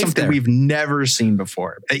could be something we've never seen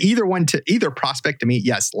before. Either prospect to me,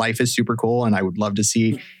 yes, life is super cool, and I would love to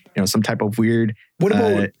see some type of weird. What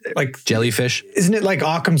about like jellyfish? Isn't it like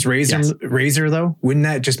Occam's razor though? Wouldn't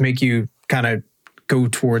that just make you kind of go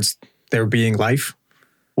towards there being life?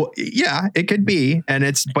 Well, yeah, it could be.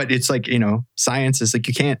 But it's like, science is like,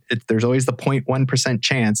 you can't, there's always the 0.1%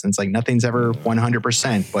 chance. And it's like, nothing's ever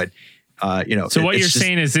 100%, but So what you're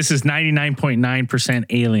saying is this is 99.9%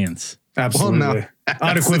 aliens. Absolutely. Well, no.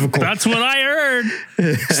 Unequivocal. That's what I heard.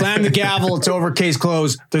 Slam the gavel. It's over. Case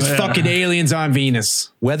closed. There's fucking aliens on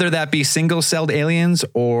Venus. Whether that be single-celled aliens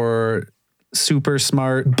or super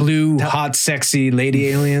smart. Blue, hot, sexy lady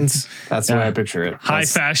aliens. That's the way Yeah. I picture it. High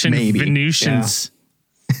That's- fashion maybe. Venusians.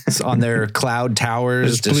 On their cloud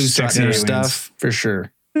towers, There's blue, just sexy strutting aliens their stuff. for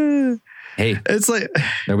sure. Hey, It's like,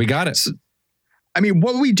 there we got it. I mean,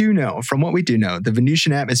 what we do know, the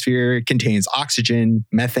Venusian atmosphere contains oxygen,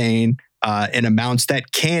 methane, in amounts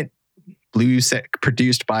that can't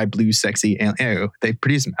produced by blue sexy alien. They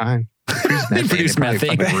produce methane. They produce They probably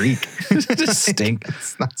methane. fucking reek. Just stink.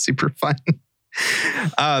 It's not super fun.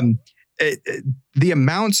 The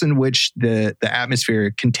amounts in which the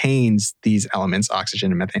atmosphere contains these elements,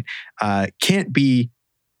 oxygen and methane, can't be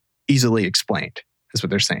easily explained, is what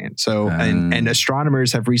they're saying. So, and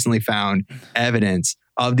astronomers have recently found evidence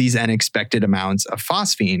of these unexpected amounts of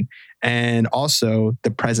phosphine. And also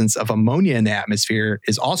the presence of ammonia in the atmosphere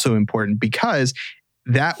is also important because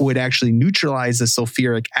that would actually neutralize the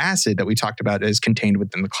sulfuric acid that we talked about as contained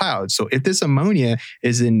within the clouds. So if this ammonia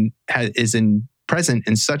is present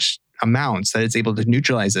in such amounts that it's able to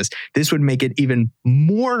neutralize this would make it even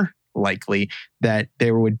more likely that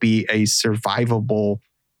there would be a survivable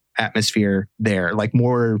atmosphere there, like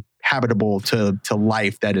more habitable to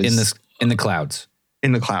life that is In the clouds.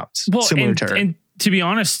 in the clouds, Well, similar to Earth. and to be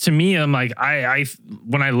honest, to me, I'm like, I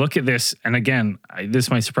when I look at this, and again,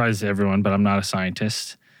 this might surprise everyone, but I'm not a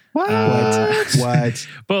scientist. What?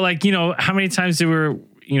 But like, how many times where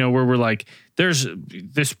we're like, there's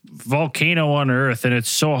this volcano on Earth and it's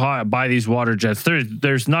so hot by these water jets.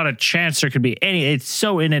 There's not a chance there could be any. It's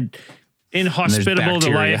so inhospitable to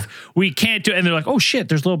bacteria. life. We can't do it. And they're like, oh shit,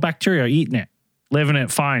 there's little bacteria eating it, living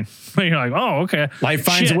it fine. And you're like, oh, okay. Life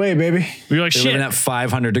finds Shit. a way, baby. You're like, They're shit. living at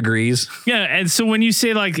 500 degrees. Yeah, and so when you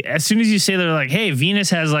say like, as soon as you say they're like, hey, Venus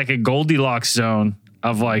has like a Goldilocks zone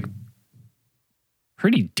of like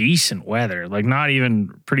pretty decent weather, like not even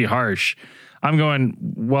pretty harsh. I'm going,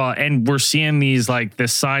 well, and we're seeing these like the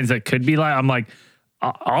signs that could be like, I'm like,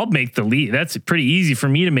 I'll make the leap. That's pretty easy for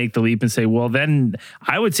me to make the leap and say, well, then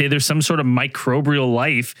I would say there's some sort of microbial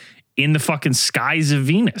life in the fucking skies of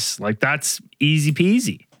Venus. Like that's easy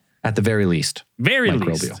peasy. At the very least. Very Microbial.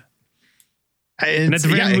 least. It's, at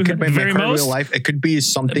the very- it could be very microbial most- life. It could be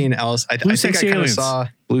something else. I think I sexy kind of aliens. saw.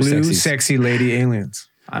 Blue, Blue, sexies. sexy lady aliens.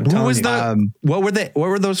 I'm Who telling was you. the? What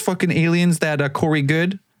were those fucking aliens that Corey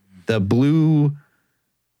Good, the blue?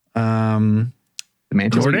 The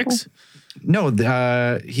mantis Nordics? No,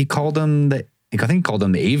 he called them I think he called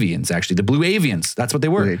them the avians. Actually, the blue avians. That's what they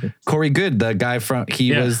were. Blue avians. Corey Good, the guy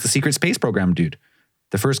he was the secret space program dude,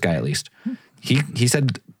 the first guy at least. He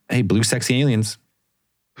said, "Hey, blue sexy aliens."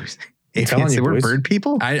 people. telling Aliens, you, they were boys. bird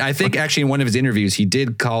people. I think actually in one of his interviews he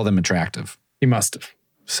did call them attractive. He must have.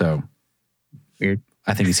 So Weird.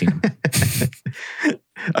 I think he's seen them.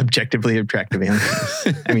 Objectively attractive aliens.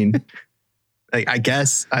 I mean, I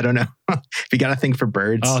guess I don't know. If you got to think for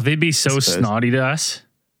birds, Oh, they'd be so suppose. snotty to us.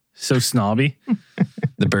 So snobby.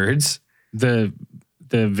 The birds, The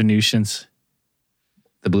Venusians.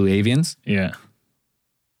 the blue avians. Yeah.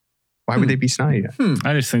 why would they be snotty?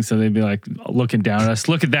 I just think so. They'd be like looking down at us.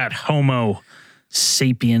 Look at that Homo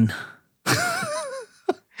sapien.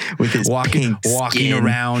 With his Walking pink skin,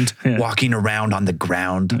 around, Yeah. walking around on the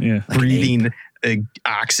ground. Yeah. like an breathing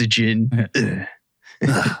oxygen. Yeah.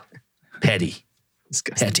 Ugh, petty,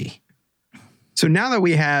 disgusting. petty. So now that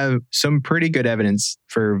we have some pretty good evidence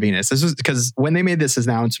for Venus, this was because when they made this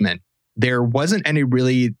announcement, there wasn't anything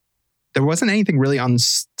really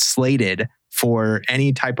slated for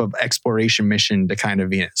any type of exploration mission to kind of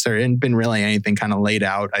Venus. There hadn't been really anything kind of laid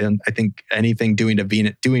out. I think anything doing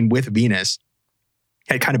with Venus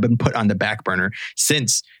had kind of been put on the back burner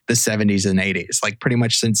since the 70s and 80s. Like pretty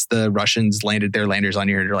much since the Russians landed their landers on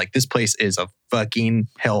here, they're like, this place is a fucking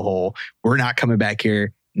hellhole. We're not coming back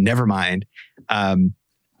here. Never mind.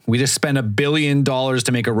 We just spent $1 billion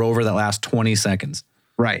to make a rover that lasts 20 seconds.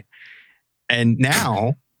 Right. And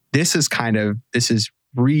now this is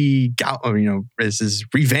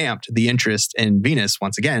revamped the interest in Venus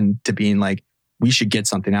once again to being like, we should get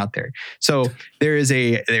something out there. So there is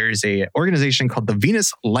a organization called the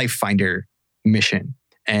Venus Life Finder mission.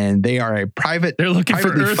 And they are a private. They're looking for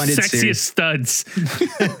privately Earth's funded sexiest series. studs.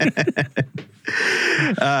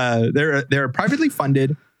 They're a privately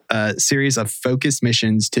funded series of focused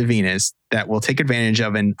missions to Venus that will take advantage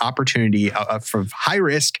of an opportunity for high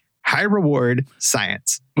risk, high reward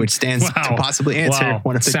science, which stands to Wow. possibly answer Wow.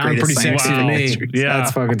 one of the Sound greatest pretty sexy scientific to me. mysteries. Yeah.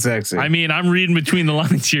 That's fucking sexy. I mean, I'm reading between the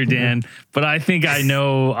lines here, Dan, but I think I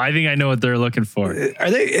know what they're looking for.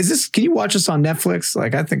 Can you watch this on Netflix?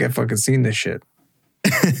 Like, I think I've fucking seen this shit.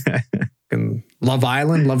 Fucking Love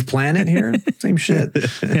Island, Love Planet here. Same shit.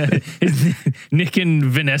 Yeah. Is Nick and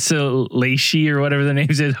Vanessa Lacey or whatever their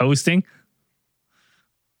names is hosting?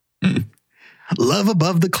 Love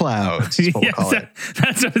Above the Clouds is what we'll call it.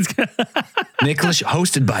 That's what it's gonna.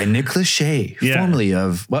 Hosted by Nick Lachey, formerly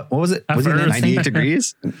of what was it? Was it Earth. 98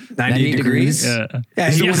 Degrees? 98 degrees? Yeah.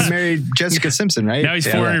 He's the one Yes. who married Jessica Simpson, right? Now he's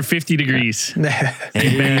 450 degrees.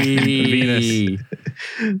 Hey.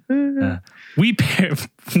 We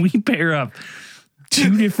pair up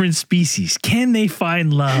two different species. Can they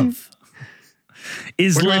find love?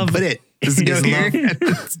 Is Where do I love put it? Does it go Is here?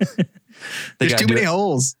 There's gotta too do many it.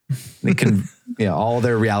 holes. They can, all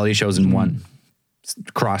their reality shows in one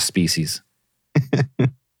cross species.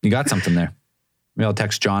 You got something there. Maybe I'll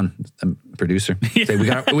text John, the producer. Say we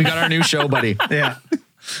got our new show, buddy. Yeah.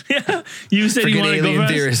 Yeah, you said you Forget want to go alien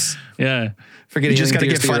first? theorists. Yeah, Forget You just got to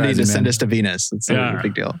alien get theorists funding to theorizing, send man. us to Venus. It's not Yeah. a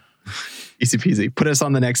big deal. Easy peasy. Put us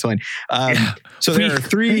on the next one. So there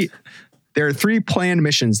are three planned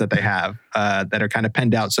missions that they have that are kind of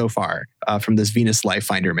penned out so far from this Venus Life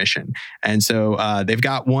Finder mission. And so they've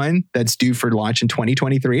got one that's due for launch in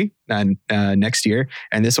 2023, next year.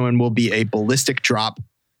 And this one will be a ballistic drop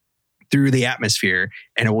through the atmosphere,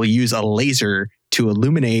 and it will use a laser to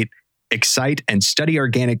illuminate, excite, and study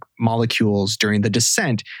organic molecules during the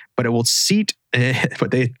descent. But it will seat,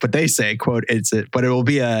 what they say, quote, but it will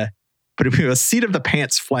be a seat of the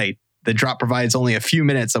pants flight. The drop provides only a few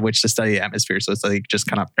minutes of which to study the atmosphere. So it's like just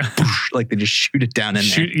kind of like they just shoot it down in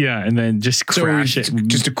there. yeah, and then just crash it.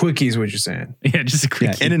 Just a quickie is what you're saying. Yeah, just a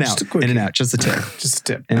quick. Yeah, in and out, Just a quickie. in and out, just a tip. Just a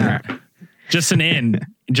tip. In and All out. right. Just an in,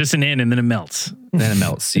 and then it melts. Then it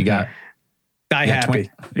melts. You got Die Yeah, happy.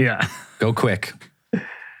 Yeah, go quick.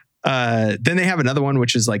 Then they have another one,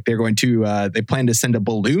 which is like they're going to they plan to send a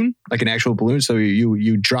balloon, like an actual balloon. So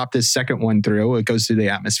you drop this second one through, it goes through the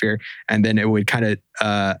atmosphere, and then it would kind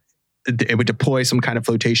of it would deploy some kind of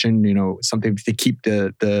flotation, something to keep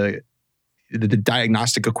the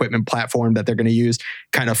diagnostic equipment platform that they're going to use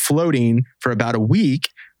kind of floating for about a week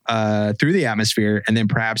through the atmosphere, and then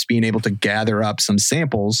perhaps being able to gather up some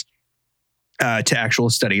samples to actual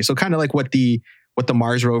study. So kind of like what the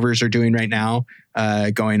Mars rovers are doing right now,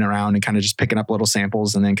 going around and kind of just picking up little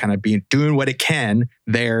samples and then kind of doing what it can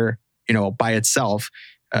there, by itself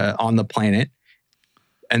on the planet.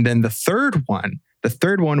 And then the third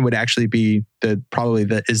one would actually be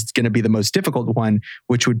is going to be the most difficult one,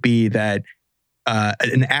 which would be that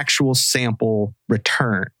an actual sample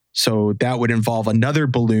return. So that would involve another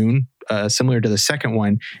balloon similar to the second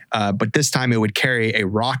one, but this time it would carry a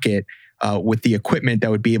rocket with the equipment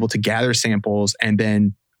that would be able to gather samples and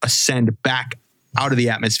then ascend back out of the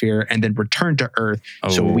atmosphere and then return to Earth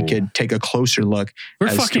so we could take a closer look We're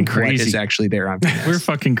as fucking to what crazy. is actually there on Venus. we're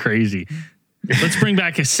fucking crazy. Let's bring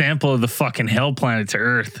back a sample of the fucking hell planet to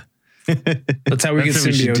Earth. That's how we get That's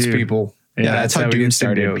what we should symbiotes, do. people. Yeah, that's how we Doom get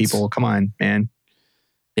started, symbiotes. people. Come on, man.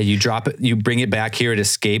 Yeah, you drop it, you bring it back here, it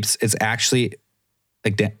escapes. It's actually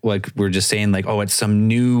like we're just saying, like, oh, it's some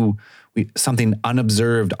new, something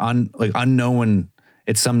unobserved, unknown.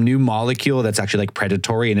 It's some new molecule that's actually like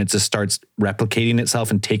predatory, and it just starts replicating itself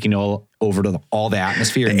and taking all over to all the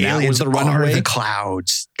atmosphere. And that was the are runaway. the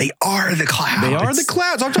clouds. They are the clouds. They are the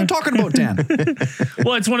clouds. That's what I'm talking about, Dan.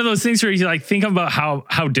 Well, it's one of those things where you like think about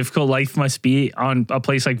how difficult life must be on a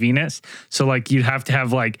place like Venus. So like you'd have to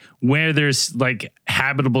have like where there's like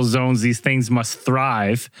habitable zones, these things must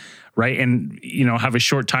thrive, right? And have a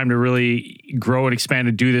short time to really grow and expand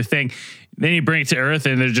and do their thing. Then you bring it to Earth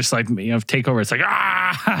and they're just like, take over. It's like,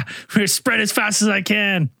 we're gonna spread as fast as I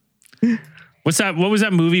can. What's that? What was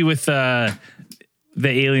that movie with the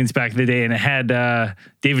aliens back in the day? And it had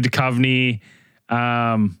David Duchovny,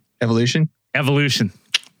 Evolution. Evolution.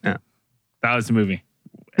 Yeah. That was the movie.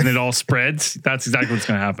 And it all spreads. That's exactly what's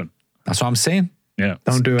going to happen. That's what I'm saying. Yeah.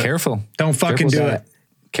 Don't do it. Careful. Don't fucking Careful do with it.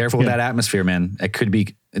 that. Careful with that atmosphere, man.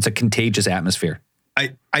 It's a contagious atmosphere.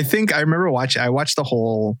 I think I remember I watched the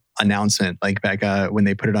whole announcement like back when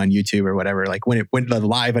they put it on YouTube or whatever, like when it went the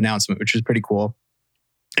live announcement, which was pretty cool.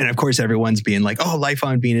 And of course, everyone's being like, "Oh, life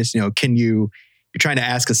on Venus. You're trying to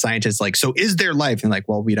ask a scientist like, so is there life?" And like,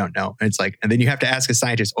 well, we don't know. And it's like, and then you have to ask a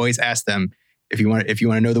scientist. Always ask them if you want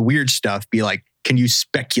to know the weird stuff. Be like, can you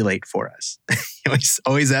speculate for us?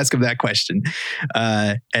 always ask them that question,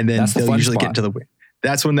 and then That's the they'll fun usually spot. get into the weird.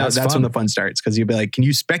 That's when That's when fun. the fun starts, because you'll be like, can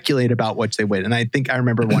you speculate about what they would? And I think I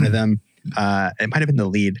remember one of them, it might have been the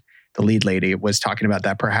lead lady was talking about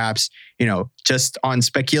that, perhaps, just on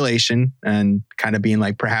speculation and kind of being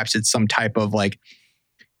like, perhaps it's some type of like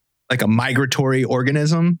a migratory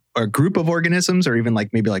organism or a group of organisms, or even like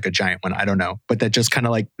maybe like a giant one. I don't know. But that just kind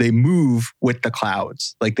of like they move with the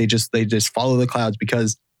clouds. Like they just follow the clouds,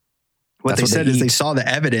 because what That's they what said they is they eat. saw the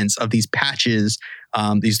evidence of these patches,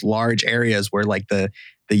 these large areas where like the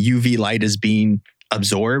UV light is being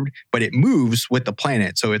absorbed, but it moves with the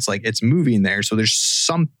planet. So it's like it's moving there. So there's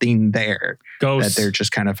something there Ghosts. that they're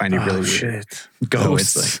just kind of finding really weird. Shit. So it's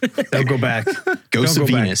Ghosts. like They'll go back. Ghosts Don't of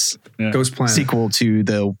go back. Venus, Yeah. Ghost Planet. sequel to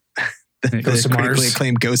the Ghosts of critically Mars.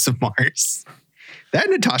 acclaimed Ghosts of Mars. That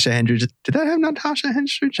Natasha Hendricks. Did that have Natasha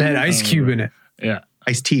Hendricks? It had Ice Cube in it. Yeah.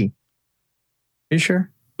 Ice-T. Are you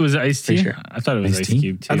sure? Was it Ice-T? Pretty sure. I thought it was Ice-T? Ice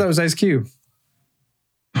Cube too. I thought it was Ice Cube.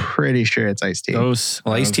 Pretty sure it's Ice-T. Ghosts.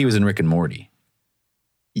 Well, of- Ice-T was in Rick and Morty.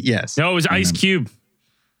 Yes. No, it was Ice Cube.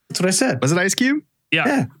 That's what I said. Was it Ice Cube? Yeah.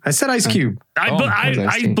 Yeah, I said Ice Cube. I Oh, I it was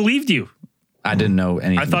I Ice-T. believed you. I didn't know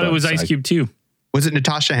anything. I thought it about was so Ice Cube too. Was it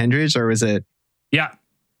Natasha Hendricks or was it? Yeah.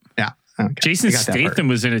 Yeah. Okay. Jason I got that part. Statham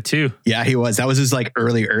was in it too. Yeah, he was. That was his like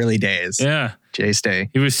early days. Yeah. Jay Stay.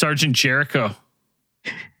 He was Sergeant Jericho.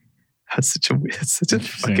 That's such a Interesting.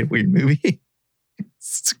 fucking weird movie.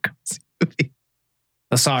 It's such a crazy movie.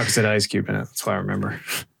 I saw it because it had Ice Cube in it. That's why I remember.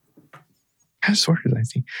 How sort of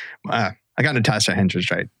Ice-T? I got Natasha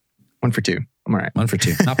Hendricks right. 1 for 2. I'm all right. 1 for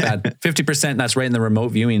 2. Not bad. 50%. That's right in the remote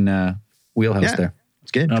viewing wheelhouse Yeah. there.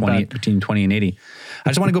 It's good. Not 20, bad. between 20 and 80. I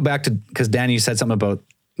just want to go back to, because Danny, you said something about,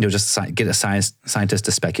 just get a scientist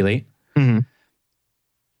to speculate. Mhm.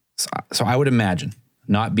 So I would imagine,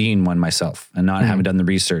 not being one myself and not having done the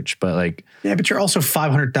research, but like, Yeah, but you're also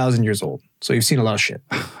 500,000 years old. So you've seen a lot of shit.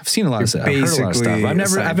 I've seen a lot of stuff. You're I've heard a lot of stuff. basically I've a never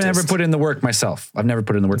scientist. put in the work myself.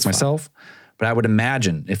 But I would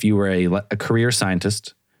imagine if you were a career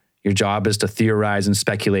scientist, your job is to theorize and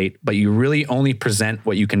speculate, but you really only present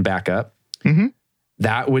what you can back up. Mhm.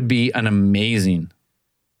 That would be an amazing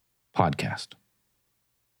podcast.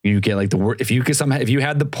 You get like if you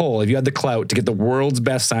had the poll, if you had the clout to get the world's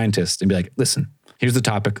best scientist and be like, listen, here's the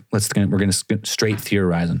topic. We're going to straight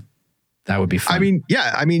theorizing. That would be fun. I mean,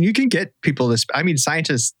 yeah. I mean, you can get people to.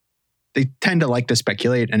 Scientists, they tend to like to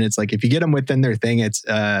speculate, and it's like if you get them within their thing, it's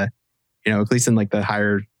at least in like the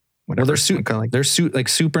higher. Whatever, well, they're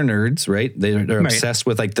super nerds, right? They're Right. obsessed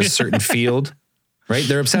with like the certain field, right?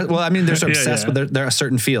 They're obsessed. Well, I mean, they're obsessed with their a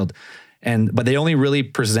certain field, but they only really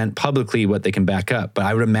present publicly what they can back up. But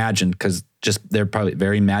I would imagine because they're probably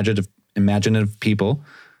very imaginative people,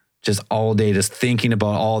 just all day just thinking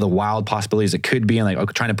about all the wild possibilities it could be, and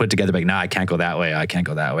like trying to put together like, nah, I can't go that way,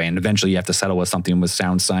 and eventually you have to settle with something with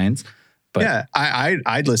sound science. But yeah,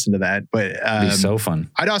 I'd listen to that, but it'd be so fun.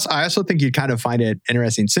 I also think you'd kind of find it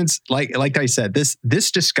interesting since, like I said, this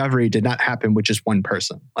discovery did not happen with just one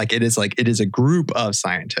person. Like it is a group of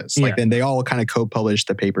scientists. Like then they all kind of co-published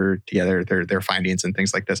the paper together, their findings and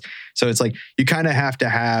things like this. So it's like you kind of have to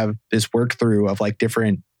have this work through of like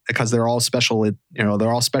different, because they're all special. They're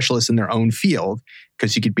all specialists in their own field.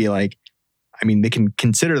 Because you could be like, I mean, they can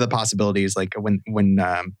consider the possibilities. Like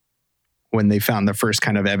when they found the first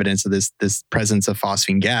kind of evidence of this presence of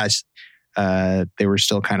phosphine gas, they were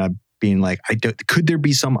still kind of being like, could there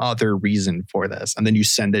be some other reason for this? And then you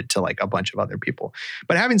send it to like a bunch of other people.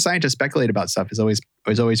 But having scientists speculate about stuff is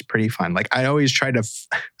always pretty fun. Like I always try to,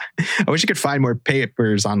 I wish you could find more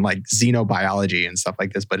papers on like xenobiology and stuff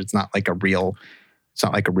like this, but it's not like a real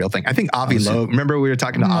thing. I think Avi Loeb, remember we were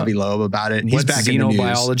talking to Avi Loeb about it, and he's What's back in the news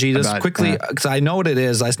xenobiology? Just about quickly, that. because I know what it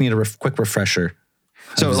is. I just need a quick refresher.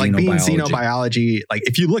 So of like being xenobiology, like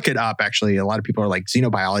if you look it up, actually, a lot of people are like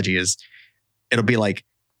xenobiology it'll be like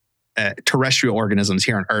terrestrial organisms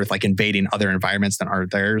here on Earth, like invading other environments than are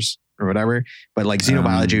theirs or whatever. But like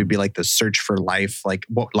xenobiology would be like the search for life, like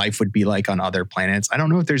what life would be like on other planets. I don't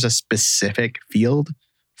know if there's a specific field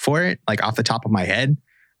for it, like off the top of my head,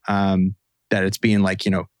 that it's being like,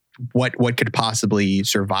 what could possibly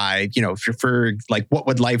survive, for like, what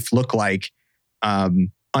would life look like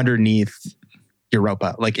underneath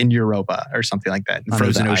Europa, like in Europa or something like that, in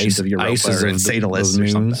frozen oceans of Europa or in Enceladus or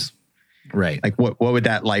something. Right. Like what would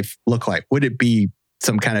that life look like? Would it be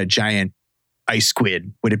some kind of giant ice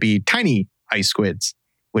squid? Would it be tiny ice squids?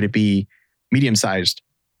 Would it be medium-sized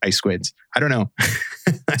ice squids? I don't know.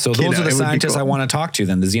 So those are the scientists I want to talk to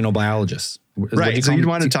then, the xenobiologists. Right. So you'd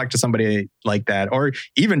want to talk to somebody like that, or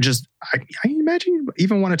even just, I imagine you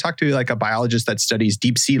even want to talk to like a biologist that studies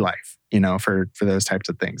deep sea life, for those types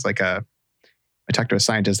of things. Like I talked to a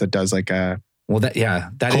scientist that does like a that is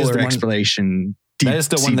polar the one exploration. That is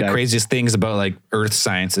one of the craziest things about like Earth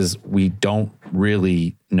science is we don't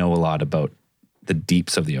really know a lot about the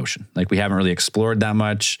deeps of the ocean. Like we haven't really explored that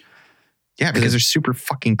much. Yeah, because they're super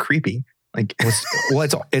fucking creepy. Like,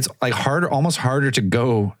 it's like almost harder to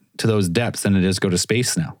go to those depths than it is go to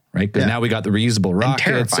space now, right? Because now we got the reusable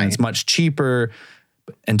rockets and it's much cheaper.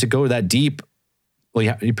 And to go that deep, well,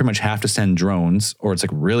 you pretty much have to send drones, or it's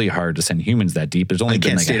like really hard to send humans that deep. There's only They been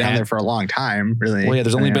can't like stay down there for a long time, really. Well, yeah,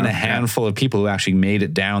 there's only been a Yeah. handful of people who actually made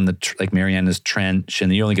it down the like Marianas Trench,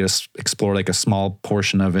 and you only get to explore like a small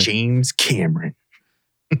portion of it. James Cameron.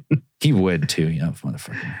 He would too,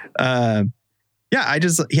 motherfucker.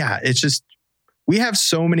 It's just, we have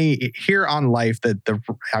so many here on life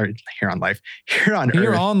here on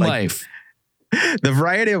Earth, Life. the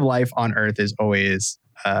variety of life on Earth is always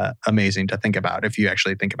amazing to think about if you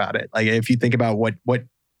actually think about it. Like if you think about what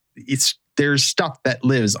there's stuff that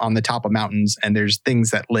lives on the top of mountains and there's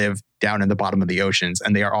things that live down in the bottom of the oceans,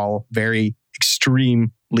 and they are all very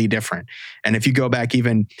extremely different. And if you go back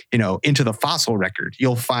even, into the fossil record,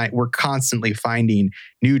 you'll find we're constantly finding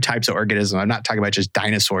new types of organisms. I'm not talking about just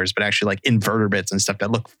dinosaurs, but actually like invertebrates and stuff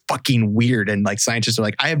that look fucking weird. And like scientists are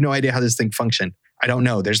like, I have no idea how this thing functioned. I don't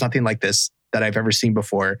know. There's nothing like this that I've ever seen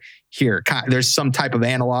before here. There's some type of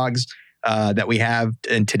analogs that we have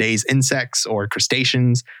in today's insects or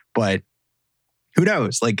crustaceans, but who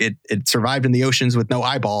knows? Like it survived in the oceans with no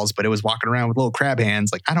eyeballs, but it was walking around with little crab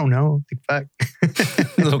hands. Like, I don't know. Like, fuck.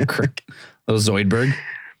 Little Zoidberg.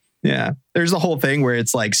 Yeah. There's the whole thing where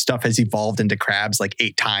it's like stuff has evolved into crabs like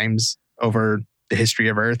 8 times over the history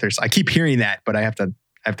of Earth. I keep hearing that, but I have to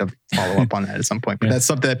follow up on that at some point. But that's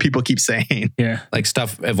something that people keep saying. Yeah. Like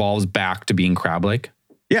stuff evolves back to being crab-like.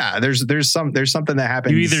 Yeah. There's something that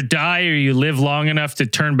happens. You either die or you live long enough to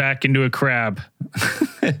turn back into a crab.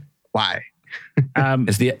 Why?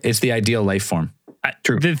 It's the ideal life form.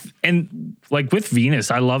 True. And like with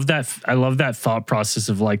Venus, I love that thought process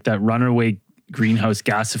of like that runaway greenhouse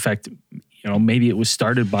gas effect. Maybe it was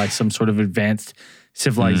started by some sort of advanced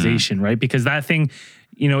civilization, right? Because that thing,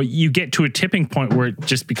 you get to a tipping point where it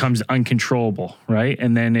just becomes uncontrollable, right?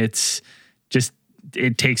 And then it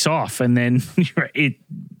takes off, and then it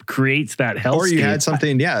creates that hellscape. Or you had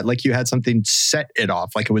something, like you had something set it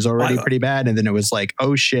off. Like it was already pretty bad, and then it was like,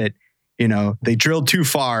 oh shit, they drilled too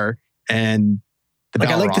far, and the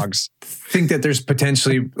Balrogs. I think that there's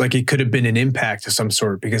potentially like it could have been an impact of some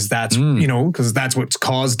sort, because that's because that's what's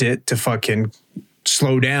caused it to fucking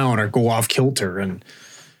slow down or go off kilter and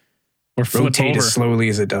or rotate as slowly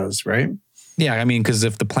as it does, right? Yeah, I mean, because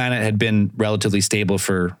if the planet had been relatively stable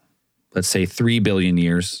for, let's say, 3 billion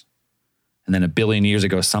years, and then 1 billion years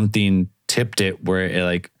ago, something tipped it where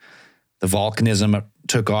the volcanism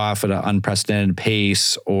took off at an unprecedented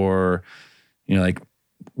pace, or, like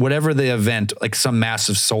whatever the event, like some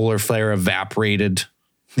massive solar flare evaporated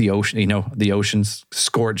the ocean, the oceans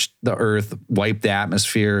scorched the earth, wiped the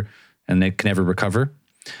atmosphere, and they can never recover.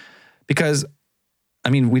 Because, I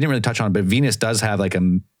mean, we didn't really touch on it, but Venus does have like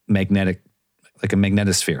a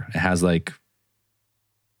magnetosphere. It has like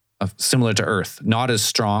similar to Earth, not as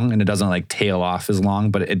strong, and it doesn't like tail off as long,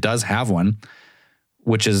 but it does have one,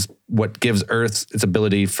 which is what gives Earth its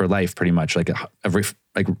ability for life, pretty much, like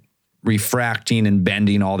refracting and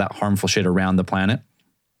bending all that harmful shit around the planet.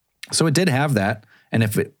 So it did have that, and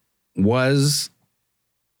if it was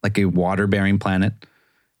like a water-bearing planet,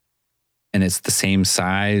 and it's the same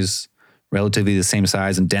size, relatively the same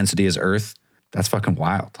size and density as Earth, that's fucking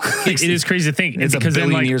wild. It is crazy to think. It's because 1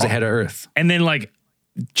 billion then, years ahead of Earth. And then like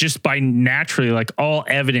just by naturally, like all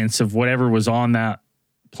evidence of whatever was on that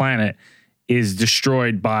planet is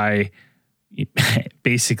destroyed by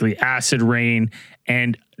basically acid rain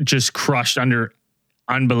and just crushed under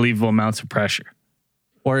unbelievable amounts of pressure.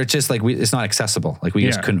 Or it's just like it's not accessible. Like we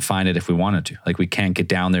just couldn't find it if we wanted to. Like we can't get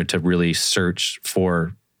down there to really search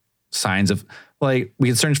for signs of, like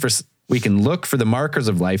we can look for the markers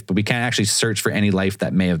of life, but we can't actually search for any life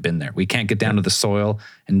that may have been there. We can't get down to the soil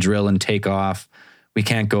and drill and take off. We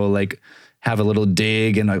can't go like have a little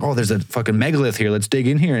dig and like, oh, there's a fucking megalith here. Let's dig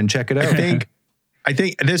in here and check it out. I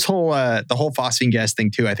think this whole the whole phosphine gas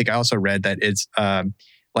thing too. I think I also read that it's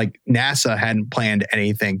like NASA hadn't planned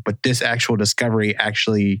anything, but this actual discovery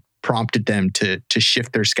actually prompted them to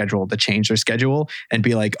shift their schedule, to change their schedule and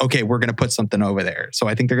be like, okay, we're going to put something over there. So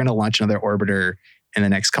I think they're going to launch another orbiter in the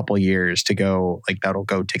next couple of years to go, like that'll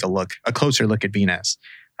go take a closer look at Venus.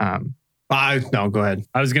 No, go ahead.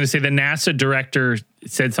 I was going to say the NASA director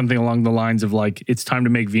said something along the lines of like, it's time to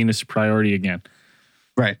make Venus a priority again.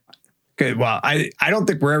 Right. Okay, well, I don't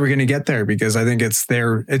think we're ever going to get there, because I think it's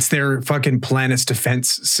their fucking planet's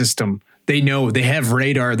defense system. They know, they have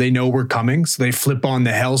radar. They know we're coming, so they flip on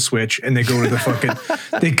the hell switch and they go to the fucking,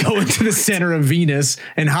 they go into the center of Venus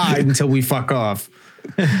and hide until we fuck off.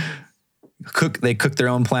 They cook their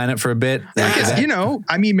own planet for a bit.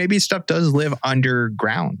 I mean, maybe stuff does live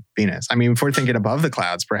underground Venus. I mean, if we're thinking above the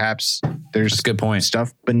clouds, perhaps there's a good point.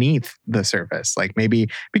 Stuff beneath the surface. Like maybe,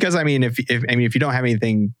 because I mean, if you don't have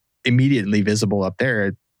anything immediately visible up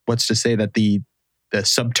there, what's to say that the the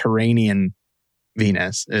subterranean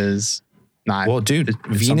Venus is not. Well, dude, it's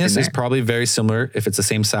Venus something is there. probably very similar if it's the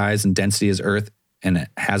same size and density as Earth, and it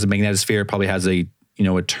has a magnetosphere. It probably has a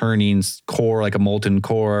a turning core, like a molten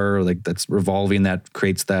core, like that's revolving, that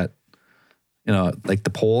creates that, like the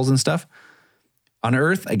poles and stuff. On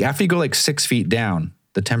Earth, like after you go like 6 feet down,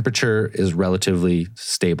 the temperature is relatively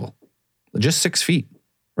stable, just 6 feet,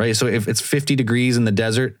 right? So if it's 50 degrees in the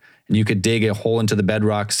desert and you could dig a hole into the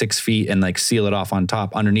bedrock 6 feet and like seal it off on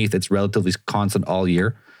top, underneath it's relatively constant all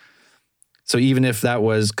year. So even if that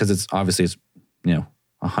was, because it's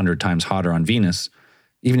 100 times hotter on Venus,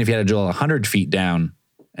 even if you had to drill 100 feet down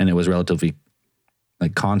and it was relatively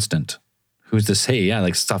like constant, who's to say? Yeah,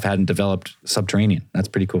 like stuff hadn't developed subterranean. That's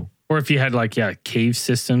pretty cool. Or if you had like, cave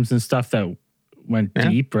systems and stuff that went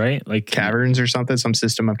deep, right? Like caverns or something, some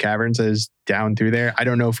system of caverns that is down through there. I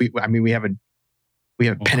don't know if we haven't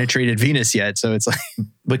penetrated Venus yet. So it's like,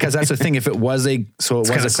 because that's the thing. If it was a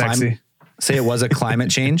kinda climate, say it was a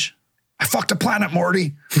climate change. I fucked a planet,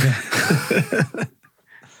 Morty.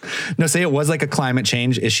 No, say it was like a climate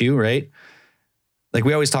change issue, right? Like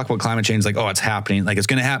we always talk about climate change, like, oh, it's happening. Like it's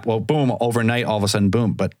going to happen. Well, boom, overnight, all of a sudden,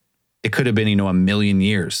 boom. But it could have been, 1,000,000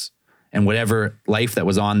 years. And whatever life that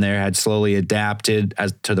was on there had slowly adapted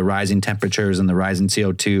as to the rising temperatures and the rising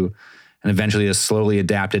CO2, and eventually has slowly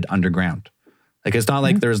adapted underground. Like it's not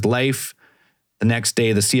like there's life. The next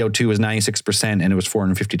day, the CO2 was 96% and it was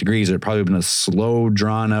 450 degrees. It had probably been a slow,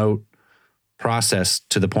 drawn out process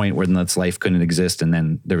to the point where then life couldn't exist and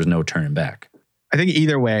then there was no turning back. I think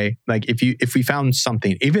either way, like if we found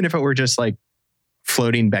something, even if it were just like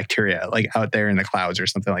floating bacteria, like out there in the clouds or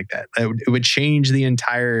something like that, it would change the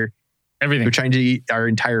entire everything. It would change our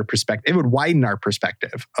entire perspective. It would widen our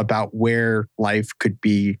perspective about where life could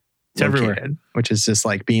be It's everywhere. located, which is just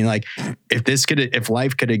like being like, if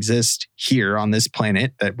life could exist here on this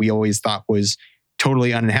planet that we always thought was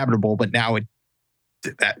totally uninhabitable, but now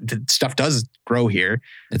that stuff does grow here.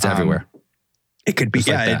 It's everywhere. It could be, Just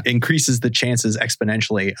like that. it increases the chances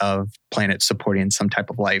exponentially of planets supporting some type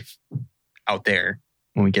of life out there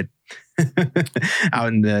when we get out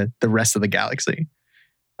in the rest of the galaxy.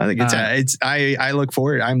 I think I look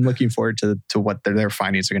forward. I'm looking forward to what their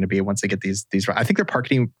findings are going to be once they get these. I think they're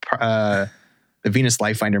partnering. The Venus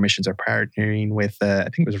Life Finder missions are partnering with I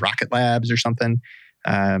think it was Rocket Labs or something,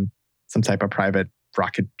 some type of private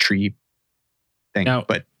rocketry thing. Now,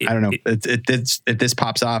 but I don't know. If this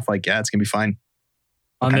pops off, like it's gonna be fun.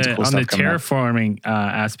 On kinds the of cool stuff coming up. terraforming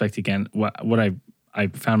aspect again, what I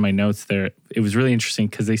found my notes there. It was really interesting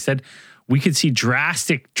because they said we could see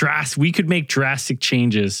we could make drastic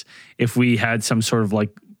changes if we had some sort of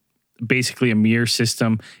like basically a mirror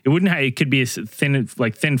system. It could be a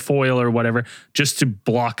thin foil or whatever, just to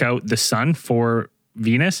block out the sun for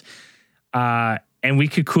Venus. And we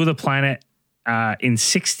could cool the planet in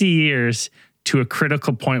 60 years to a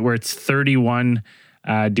critical point where it's 31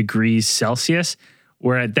 degrees Celsius,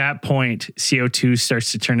 where at that point CO2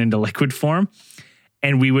 starts to turn into liquid form.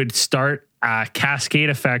 And we would start a cascade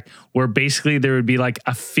effect where basically there would be like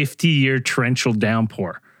a 50-year torrential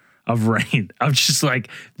downpour of rain, of just like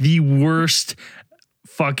the worst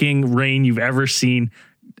fucking rain you've ever seen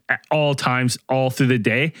at all times, all through the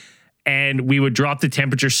day. And we would drop the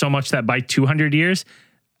temperature so much that by 200 years,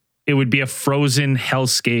 it would be a frozen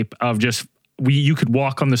hellscape of just, you could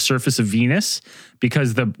walk on the surface of Venus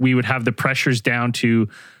because we would have the pressures down to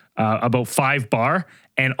about 5 bar,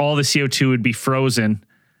 and all the CO2 would be frozen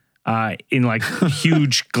in like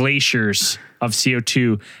huge glaciers of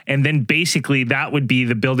CO2. And then basically that would be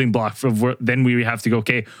the building block for then we would have to go,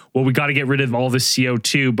 okay, well, we got to get rid of all the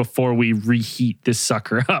CO2 before we reheat this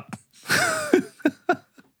sucker up.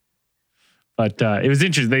 But it was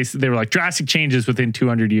interesting. They were like drastic changes within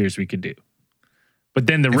 200 years we could do. But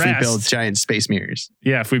then If rest, we build giant space mirrors.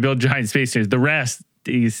 yeah, if we build giant space mirrors, the rest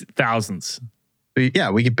is thousands.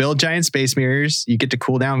 Yeah, we could build giant space mirrors. You get to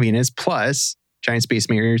cool down Venus, plus giant space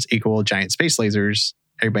mirrors equal giant space lasers.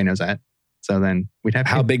 Everybody knows that. So then we'd have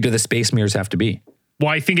How big do the space mirrors have to be? Well,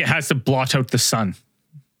 I think it has to blot out the sun.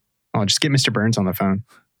 Oh, just get Mr. Burns on the phone.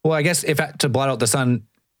 Well, I guess if to blot out the sun,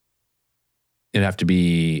 it'd have to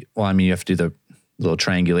be, well, I mean, you have to do the little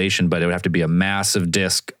triangulation, but it would have to be a massive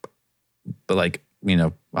disk, but like,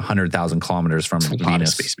 100,000 kilometers from A lot of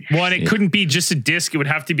Venus. space mirrors. Well, and it couldn't be just a disc. It would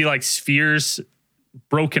have to be like spheres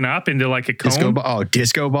broken up into like a cone.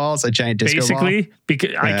 Disco balls, a giant disco basically, ball.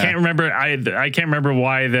 because I can't remember. I can't remember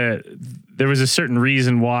why there was a certain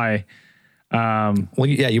reason why. Well,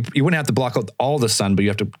 yeah, you wouldn't have to block out all the sun, but you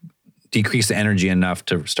have to decrease the energy enough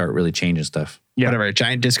to start really changing stuff. Yeah. Whatever,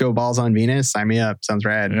 giant disco balls on Venus. Sign me up. Sounds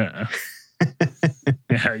rad. Yeah.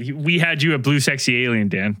 Yeah. Yeah, we had you a blue sexy alien,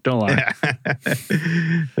 Dan. Don't lie.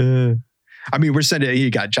 I mean, we're sending, you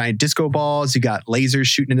got giant disco balls, you got lasers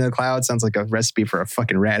shooting into the cloud. Sounds like a recipe for a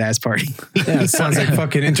fucking rad ass party. Yeah, it sounds like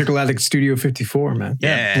fucking Intergalactic Studio 54, man.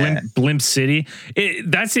 Yeah. Blimp City.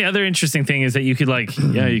 That's the other interesting thing is that you could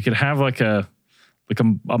you could have like a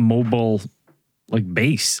mobile like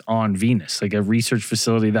base on Venus, like a research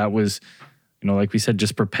facility that was, like we said,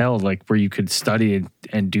 just propelled, like where you could study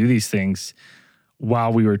and do these things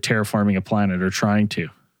while we were terraforming a planet or trying to.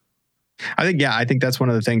 I think that's one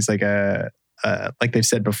of the things like they've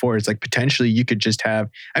said before, it's like potentially you could just have,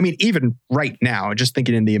 I mean, even right now, just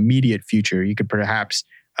thinking in the immediate future, you could perhaps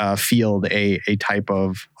field a type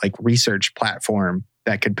of like research platform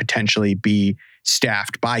that could potentially be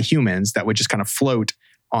staffed by humans that would just kind of float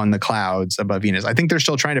on the clouds above Venus. I think they're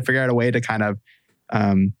still trying to figure out a way to kind of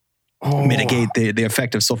mitigate the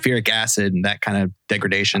effect of sulfuric acid and that kind of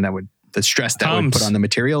degradation the stress that would put on the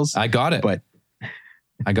materials. I got it. But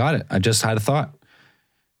I got it. I just had a thought.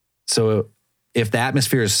 So if the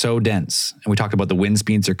atmosphere is so dense, and we talked about the wind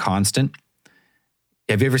speeds are constant,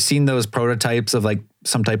 have you ever seen those prototypes of like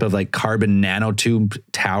some type of like carbon nanotube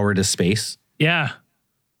tower to space? Yeah.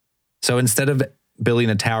 So instead of building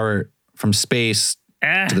a tower from space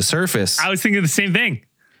to the surface, I was thinking the same thing.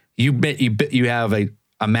 You have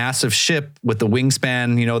a massive ship with the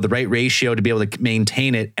wingspan, the right ratio to be able to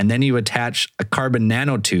maintain it, and then you attach a carbon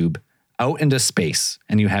nanotube out into space,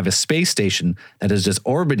 and you have a space station that is just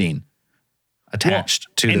orbiting attached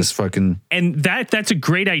to this fucking. And that's a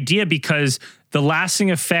great idea because the lasting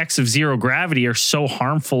effects of zero gravity are so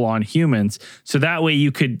harmful on humans. So that way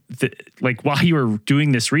you could, while you were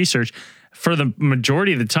doing this research, for the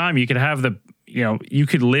majority of the time, you could have you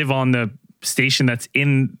could live on the station that's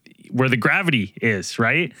in where the gravity is,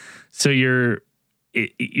 right? So you're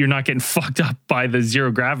not getting fucked up by the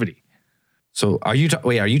zero gravity. So are you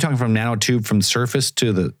talking from nanotube from surface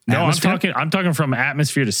to the atmosphere? No, I'm talking from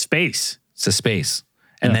atmosphere to space. To space.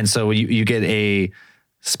 And then so you get a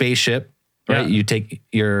spaceship, right? You take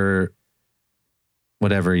your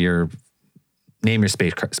name your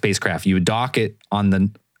spacecraft. You dock it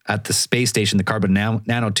at the space station, the carbon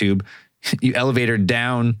nanotube. You elevator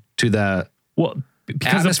down to the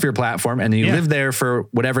atmosphere platform, and then you live there for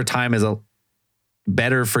whatever time is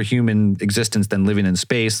better for human existence than living in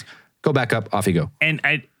space. Go back up, off you go. And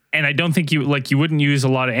I don't think you wouldn't use a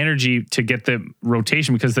lot of energy to get the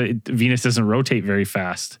rotation because Venus doesn't rotate very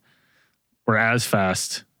fast or as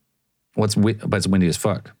fast. But it's windy as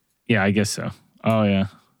fuck. Yeah, I guess so. Oh yeah.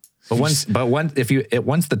 But once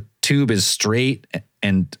the tube is straight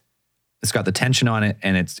and it's got the tension on it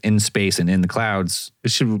and it's in space and in the clouds,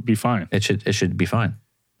 it should be fine. It should be fine.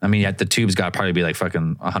 I mean, the tube's got to probably be like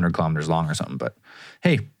fucking 100 kilometers long or something. But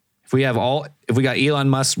hey, if we got Elon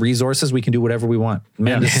Musk's resources, we can do whatever we want.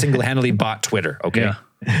 Man, just single-handedly bought Twitter. Okay.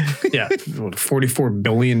 Yeah. $44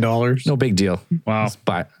 billion. No big deal. Wow.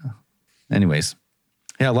 But anyways,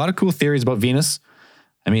 a lot of cool theories about Venus.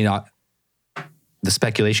 I mean, the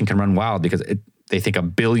speculation can run wild because they think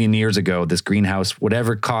 1 billion years ago, this greenhouse,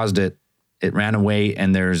 whatever caused it, it ran away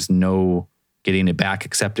and there's no getting it back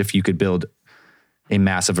except if you could build a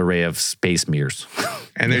massive array of space mirrors.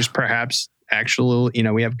 And there's perhaps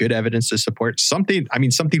we have good evidence to support something. I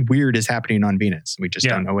mean, something weird is happening on Venus. We just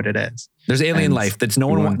don't know what it is. There's alien life. There's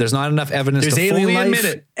not enough evidence to fully admit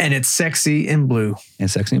it. And it's sexy and blue. They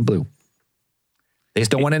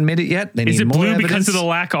just don't want to admit it yet. They need is it more blue evidence. because of the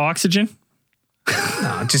lack of oxygen?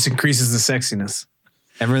 No, it just increases the sexiness.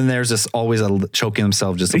 Everyone there's just always choking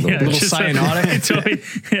themselves just a little bit. Little cyanotic.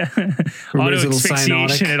 Auto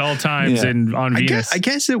asphyxiation at all times on Venus. I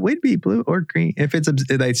guess it would be blue or green. If they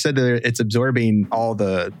said that it's absorbing all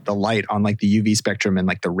the light on like the UV spectrum and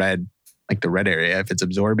like the red area. If it's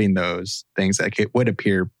absorbing those things, like it would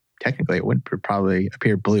appear, technically it would probably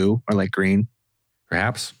appear blue or like green.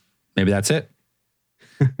 Perhaps. Maybe that's it.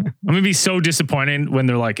 I'm going to be so disappointed when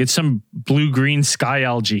they're like, it's some blue-green sky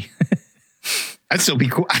algae. That'd still be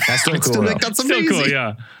cool. That's still cool. That's amazing. Still cool,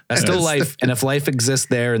 yeah. That's still life. And if life exists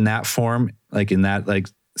there in that form, like in that like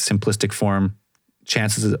simplistic form,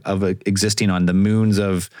 chances of existing on the moons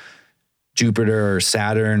of Jupiter or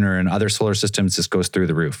Saturn or in other solar systems just goes through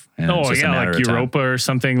the roof. And like Europa or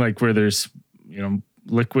something like where there's,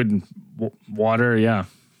 liquid water. Yeah.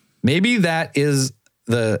 Maybe that is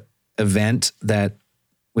the event that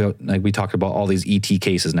we talked about all these ET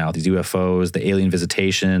cases now, these UFOs, the alien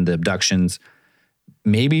visitation, the abductions.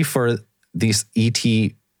 Maybe for these ET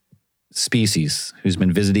species who's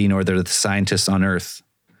been visiting, or they're the scientists on Earth,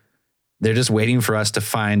 they're just waiting for us to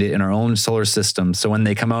find it in our own solar system. So when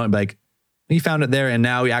they come out and be like, we found it there, and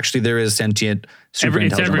now actually there is sentient, super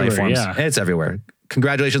intelligent life forms. Yeah. It's everywhere.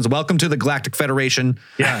 congratulations. Welcome to the Galactic Federation.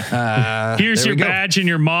 Yeah. Here's your badge and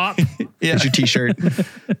your mop. Here's your t-shirt.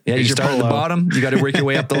 Yeah, you your start at the polo. bottom. You got to work your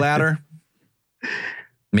way up the ladder.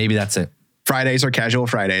 Maybe that's it. Fridays are casual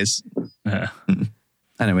Fridays.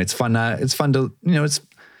 Anyway, it's fun. It's fun to, it's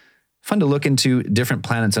fun to look into different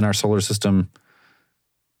planets in our solar system.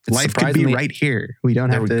 It's Life could be surprisingly- right here. We don't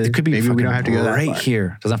have to. It could be maybe we don't have to go that right far.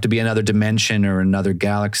 here. Doesn't have to be another dimension or another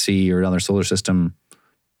galaxy or another solar system.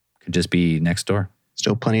 Could just be next door.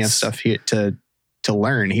 Still plenty of stuff here to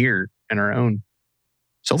learn here in our own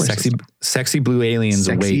solar system. Sexy blue aliens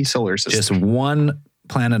Sexy await solar system. just one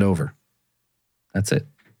planet over. That's it.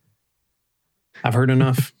 I've heard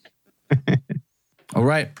enough. All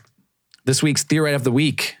right. This week's Theorite of the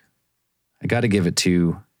Week. I got to give it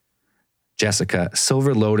to Jessica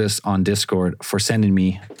Silver Lotus on Discord for sending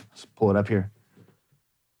me. Let's pull it up here.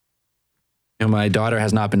 My daughter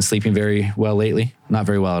has not been sleeping very well lately. Not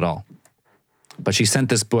very well at all. But she sent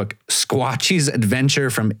this book, Squatchy's Adventure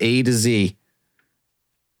from A to Z.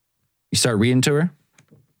 You start reading to her,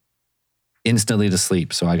 instantly to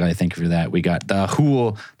sleep. So I got to thank you for that. We got the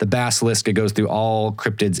Hool, the Basilisk. It goes through all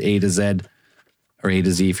cryptids A to Z, or A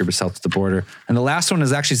to Z if you're south of the border. And the last one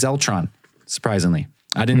is actually Zeltron, surprisingly.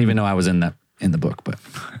 I didn't even know I was in the book, but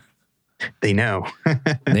They know.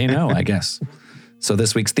 they know, I guess. So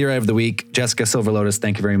this week's Theory of the Week, Jessica Silver Lotus,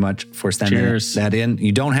 thank you very much for sending Cheers. that in.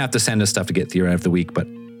 You don't have to send us stuff to get Theory of the Week, but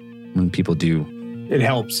when people do, It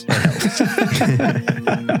helps.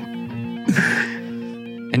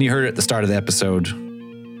 and you heard it at the start of the episode,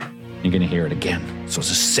 you're going to hear it again. So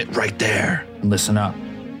just sit right there and listen up.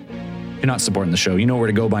 If you're not supporting the show, you know where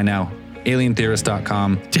to go by now.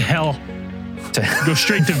 AlienTheorist.com. To hell. Go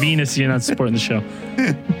straight to Venus. You're not supporting the show.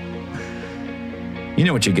 You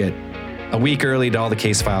know what you get. A week early to all the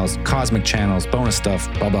case files, cosmic channels, bonus stuff,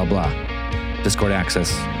 blah, blah, blah. Discord access.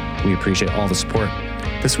 We appreciate all the support.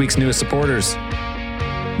 This week's newest supporters,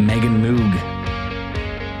 Megan Moog,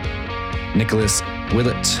 Nicholas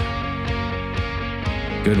Willett.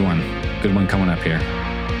 Good one coming up here.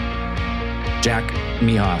 Jack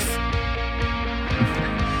Mehoff.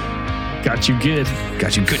 Got you good.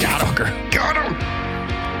 Got you good, fucker. Got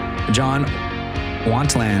him. John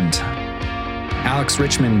Wantland, Alex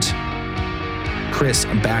Richmond, Chris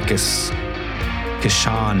Backus,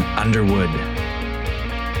 Kishan Underwood,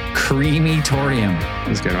 Creamy Torium.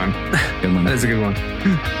 That's a good one. Good one. That is a good one.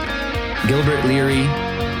 Gilbert Leary,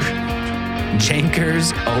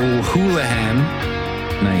 Jankers O'Houlihan.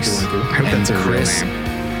 Nice. I hope And that's a real Chris name.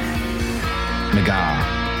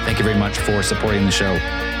 McGaw. Thank you very much for supporting the show.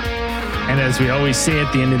 And as we always say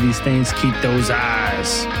at the end of these things, keep those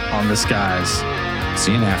eyes on the skies.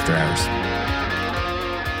 See you in after hours.